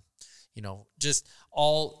 just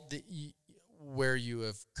all where you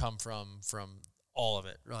have come from all of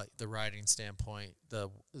it, right? The riding standpoint, the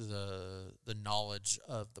knowledge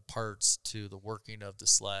of the parts to the working of the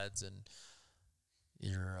sleds, and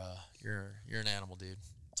you're an animal, dude.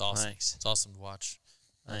 It's awesome. Thanks. It's awesome to watch.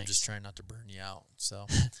 Thanks. I'm just trying not to burn you out. So,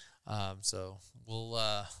 so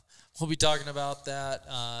we'll be talking about that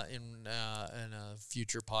in a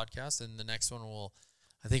future podcast, and the next one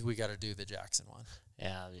I think we got to do the Jackson one.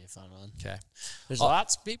 Yeah, that'll be a fun one. Okay. There's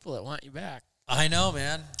lots of people that want you back. I know,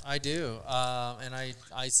 man. I do. And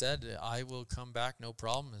I said I will come back, no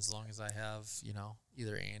problem, as long as I have,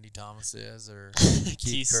 either Andy Thomas's or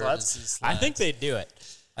Keith Curtis's sleds. I think they'd do it.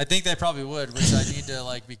 I think they probably would, which I need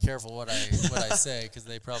to be careful what I say, because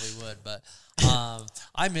they probably would. But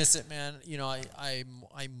I miss it, man. I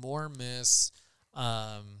more miss.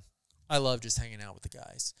 I love just hanging out with the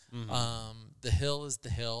guys. Mm-hmm. The hill is the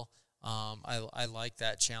hill. I like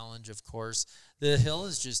that challenge, of course. The hill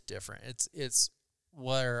is just different. It's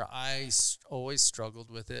where I always struggled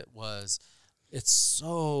with it was it's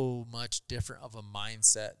so much different of a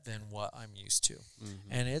mindset than what I'm used to.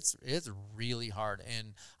 And it's really hard.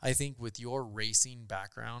 And I think with your racing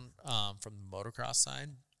background from the motocross side,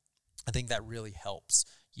 I think that really helps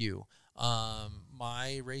you.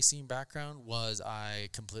 My racing background was I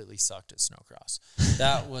completely sucked at snowcross.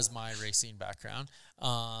 That was my racing background.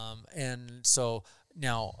 And so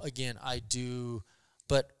now, again, I do,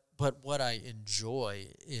 but what I enjoy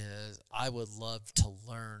is I would love to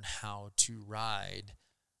learn how to ride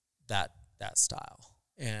that style.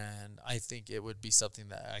 And I think it would be something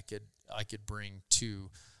that I could bring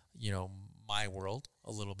to, you know, my world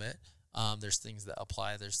a little bit. There's things that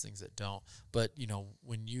apply, there's things that don't. But, you know,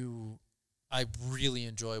 I really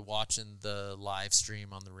enjoy watching the live stream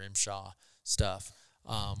on the Rimshaw stuff.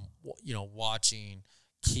 You know, watching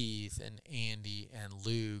Keith and Andy and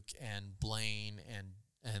Luke and Blaine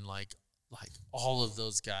and like all of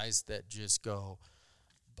those guys that just go,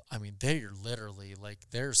 I mean, they're literally like,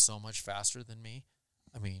 they're so much faster than me.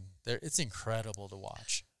 I mean, it's incredible to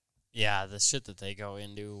watch. Yeah, the shit that they go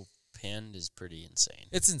into pinned is pretty insane.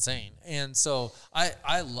 It's insane. And so I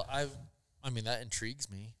mean, that intrigues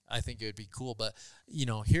me. I think it would be cool. But, you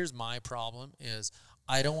know, here's my problem is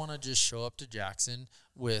I don't want to just show up to Jackson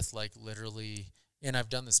with like literally, and I've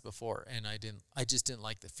done this before, and I just didn't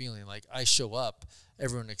like the feeling. Like I show up,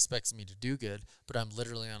 everyone expects me to do good, but I'm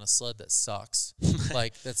literally on a sled that sucks.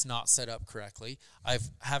 Like that's not set up correctly.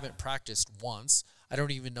 Haven't practiced once. I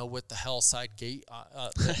don't even know what the hell side gate,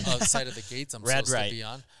 side of the gates I'm supposed to be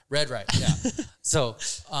on. Red, right, yeah. So,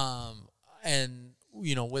 and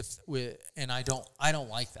you know, and I don't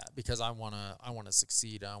like that because I wanna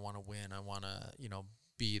succeed. I wanna win. I wanna, you know,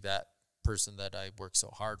 be that person that I work so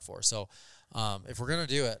hard for. So, if we're gonna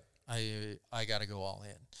do it, I got to go all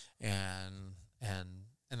in,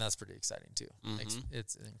 and that's pretty exciting too.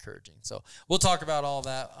 It's encouraging. So we'll talk about all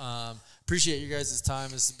that. Appreciate you guys'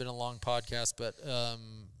 time. This has been a long podcast, but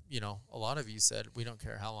you know, a lot of you said we don't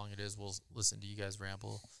care how long it is. We'll listen to you guys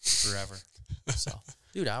ramble forever. So,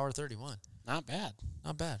 dude, hour 31. Not bad.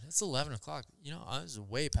 Not bad. It's 11 o'clock. You know, I was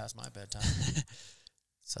way past my bedtime.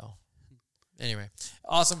 So, anyway,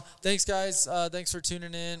 awesome. Thanks, guys. Thanks for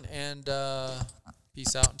tuning in, and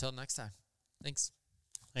peace out until next time. Thanks.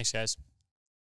 Thanks, guys.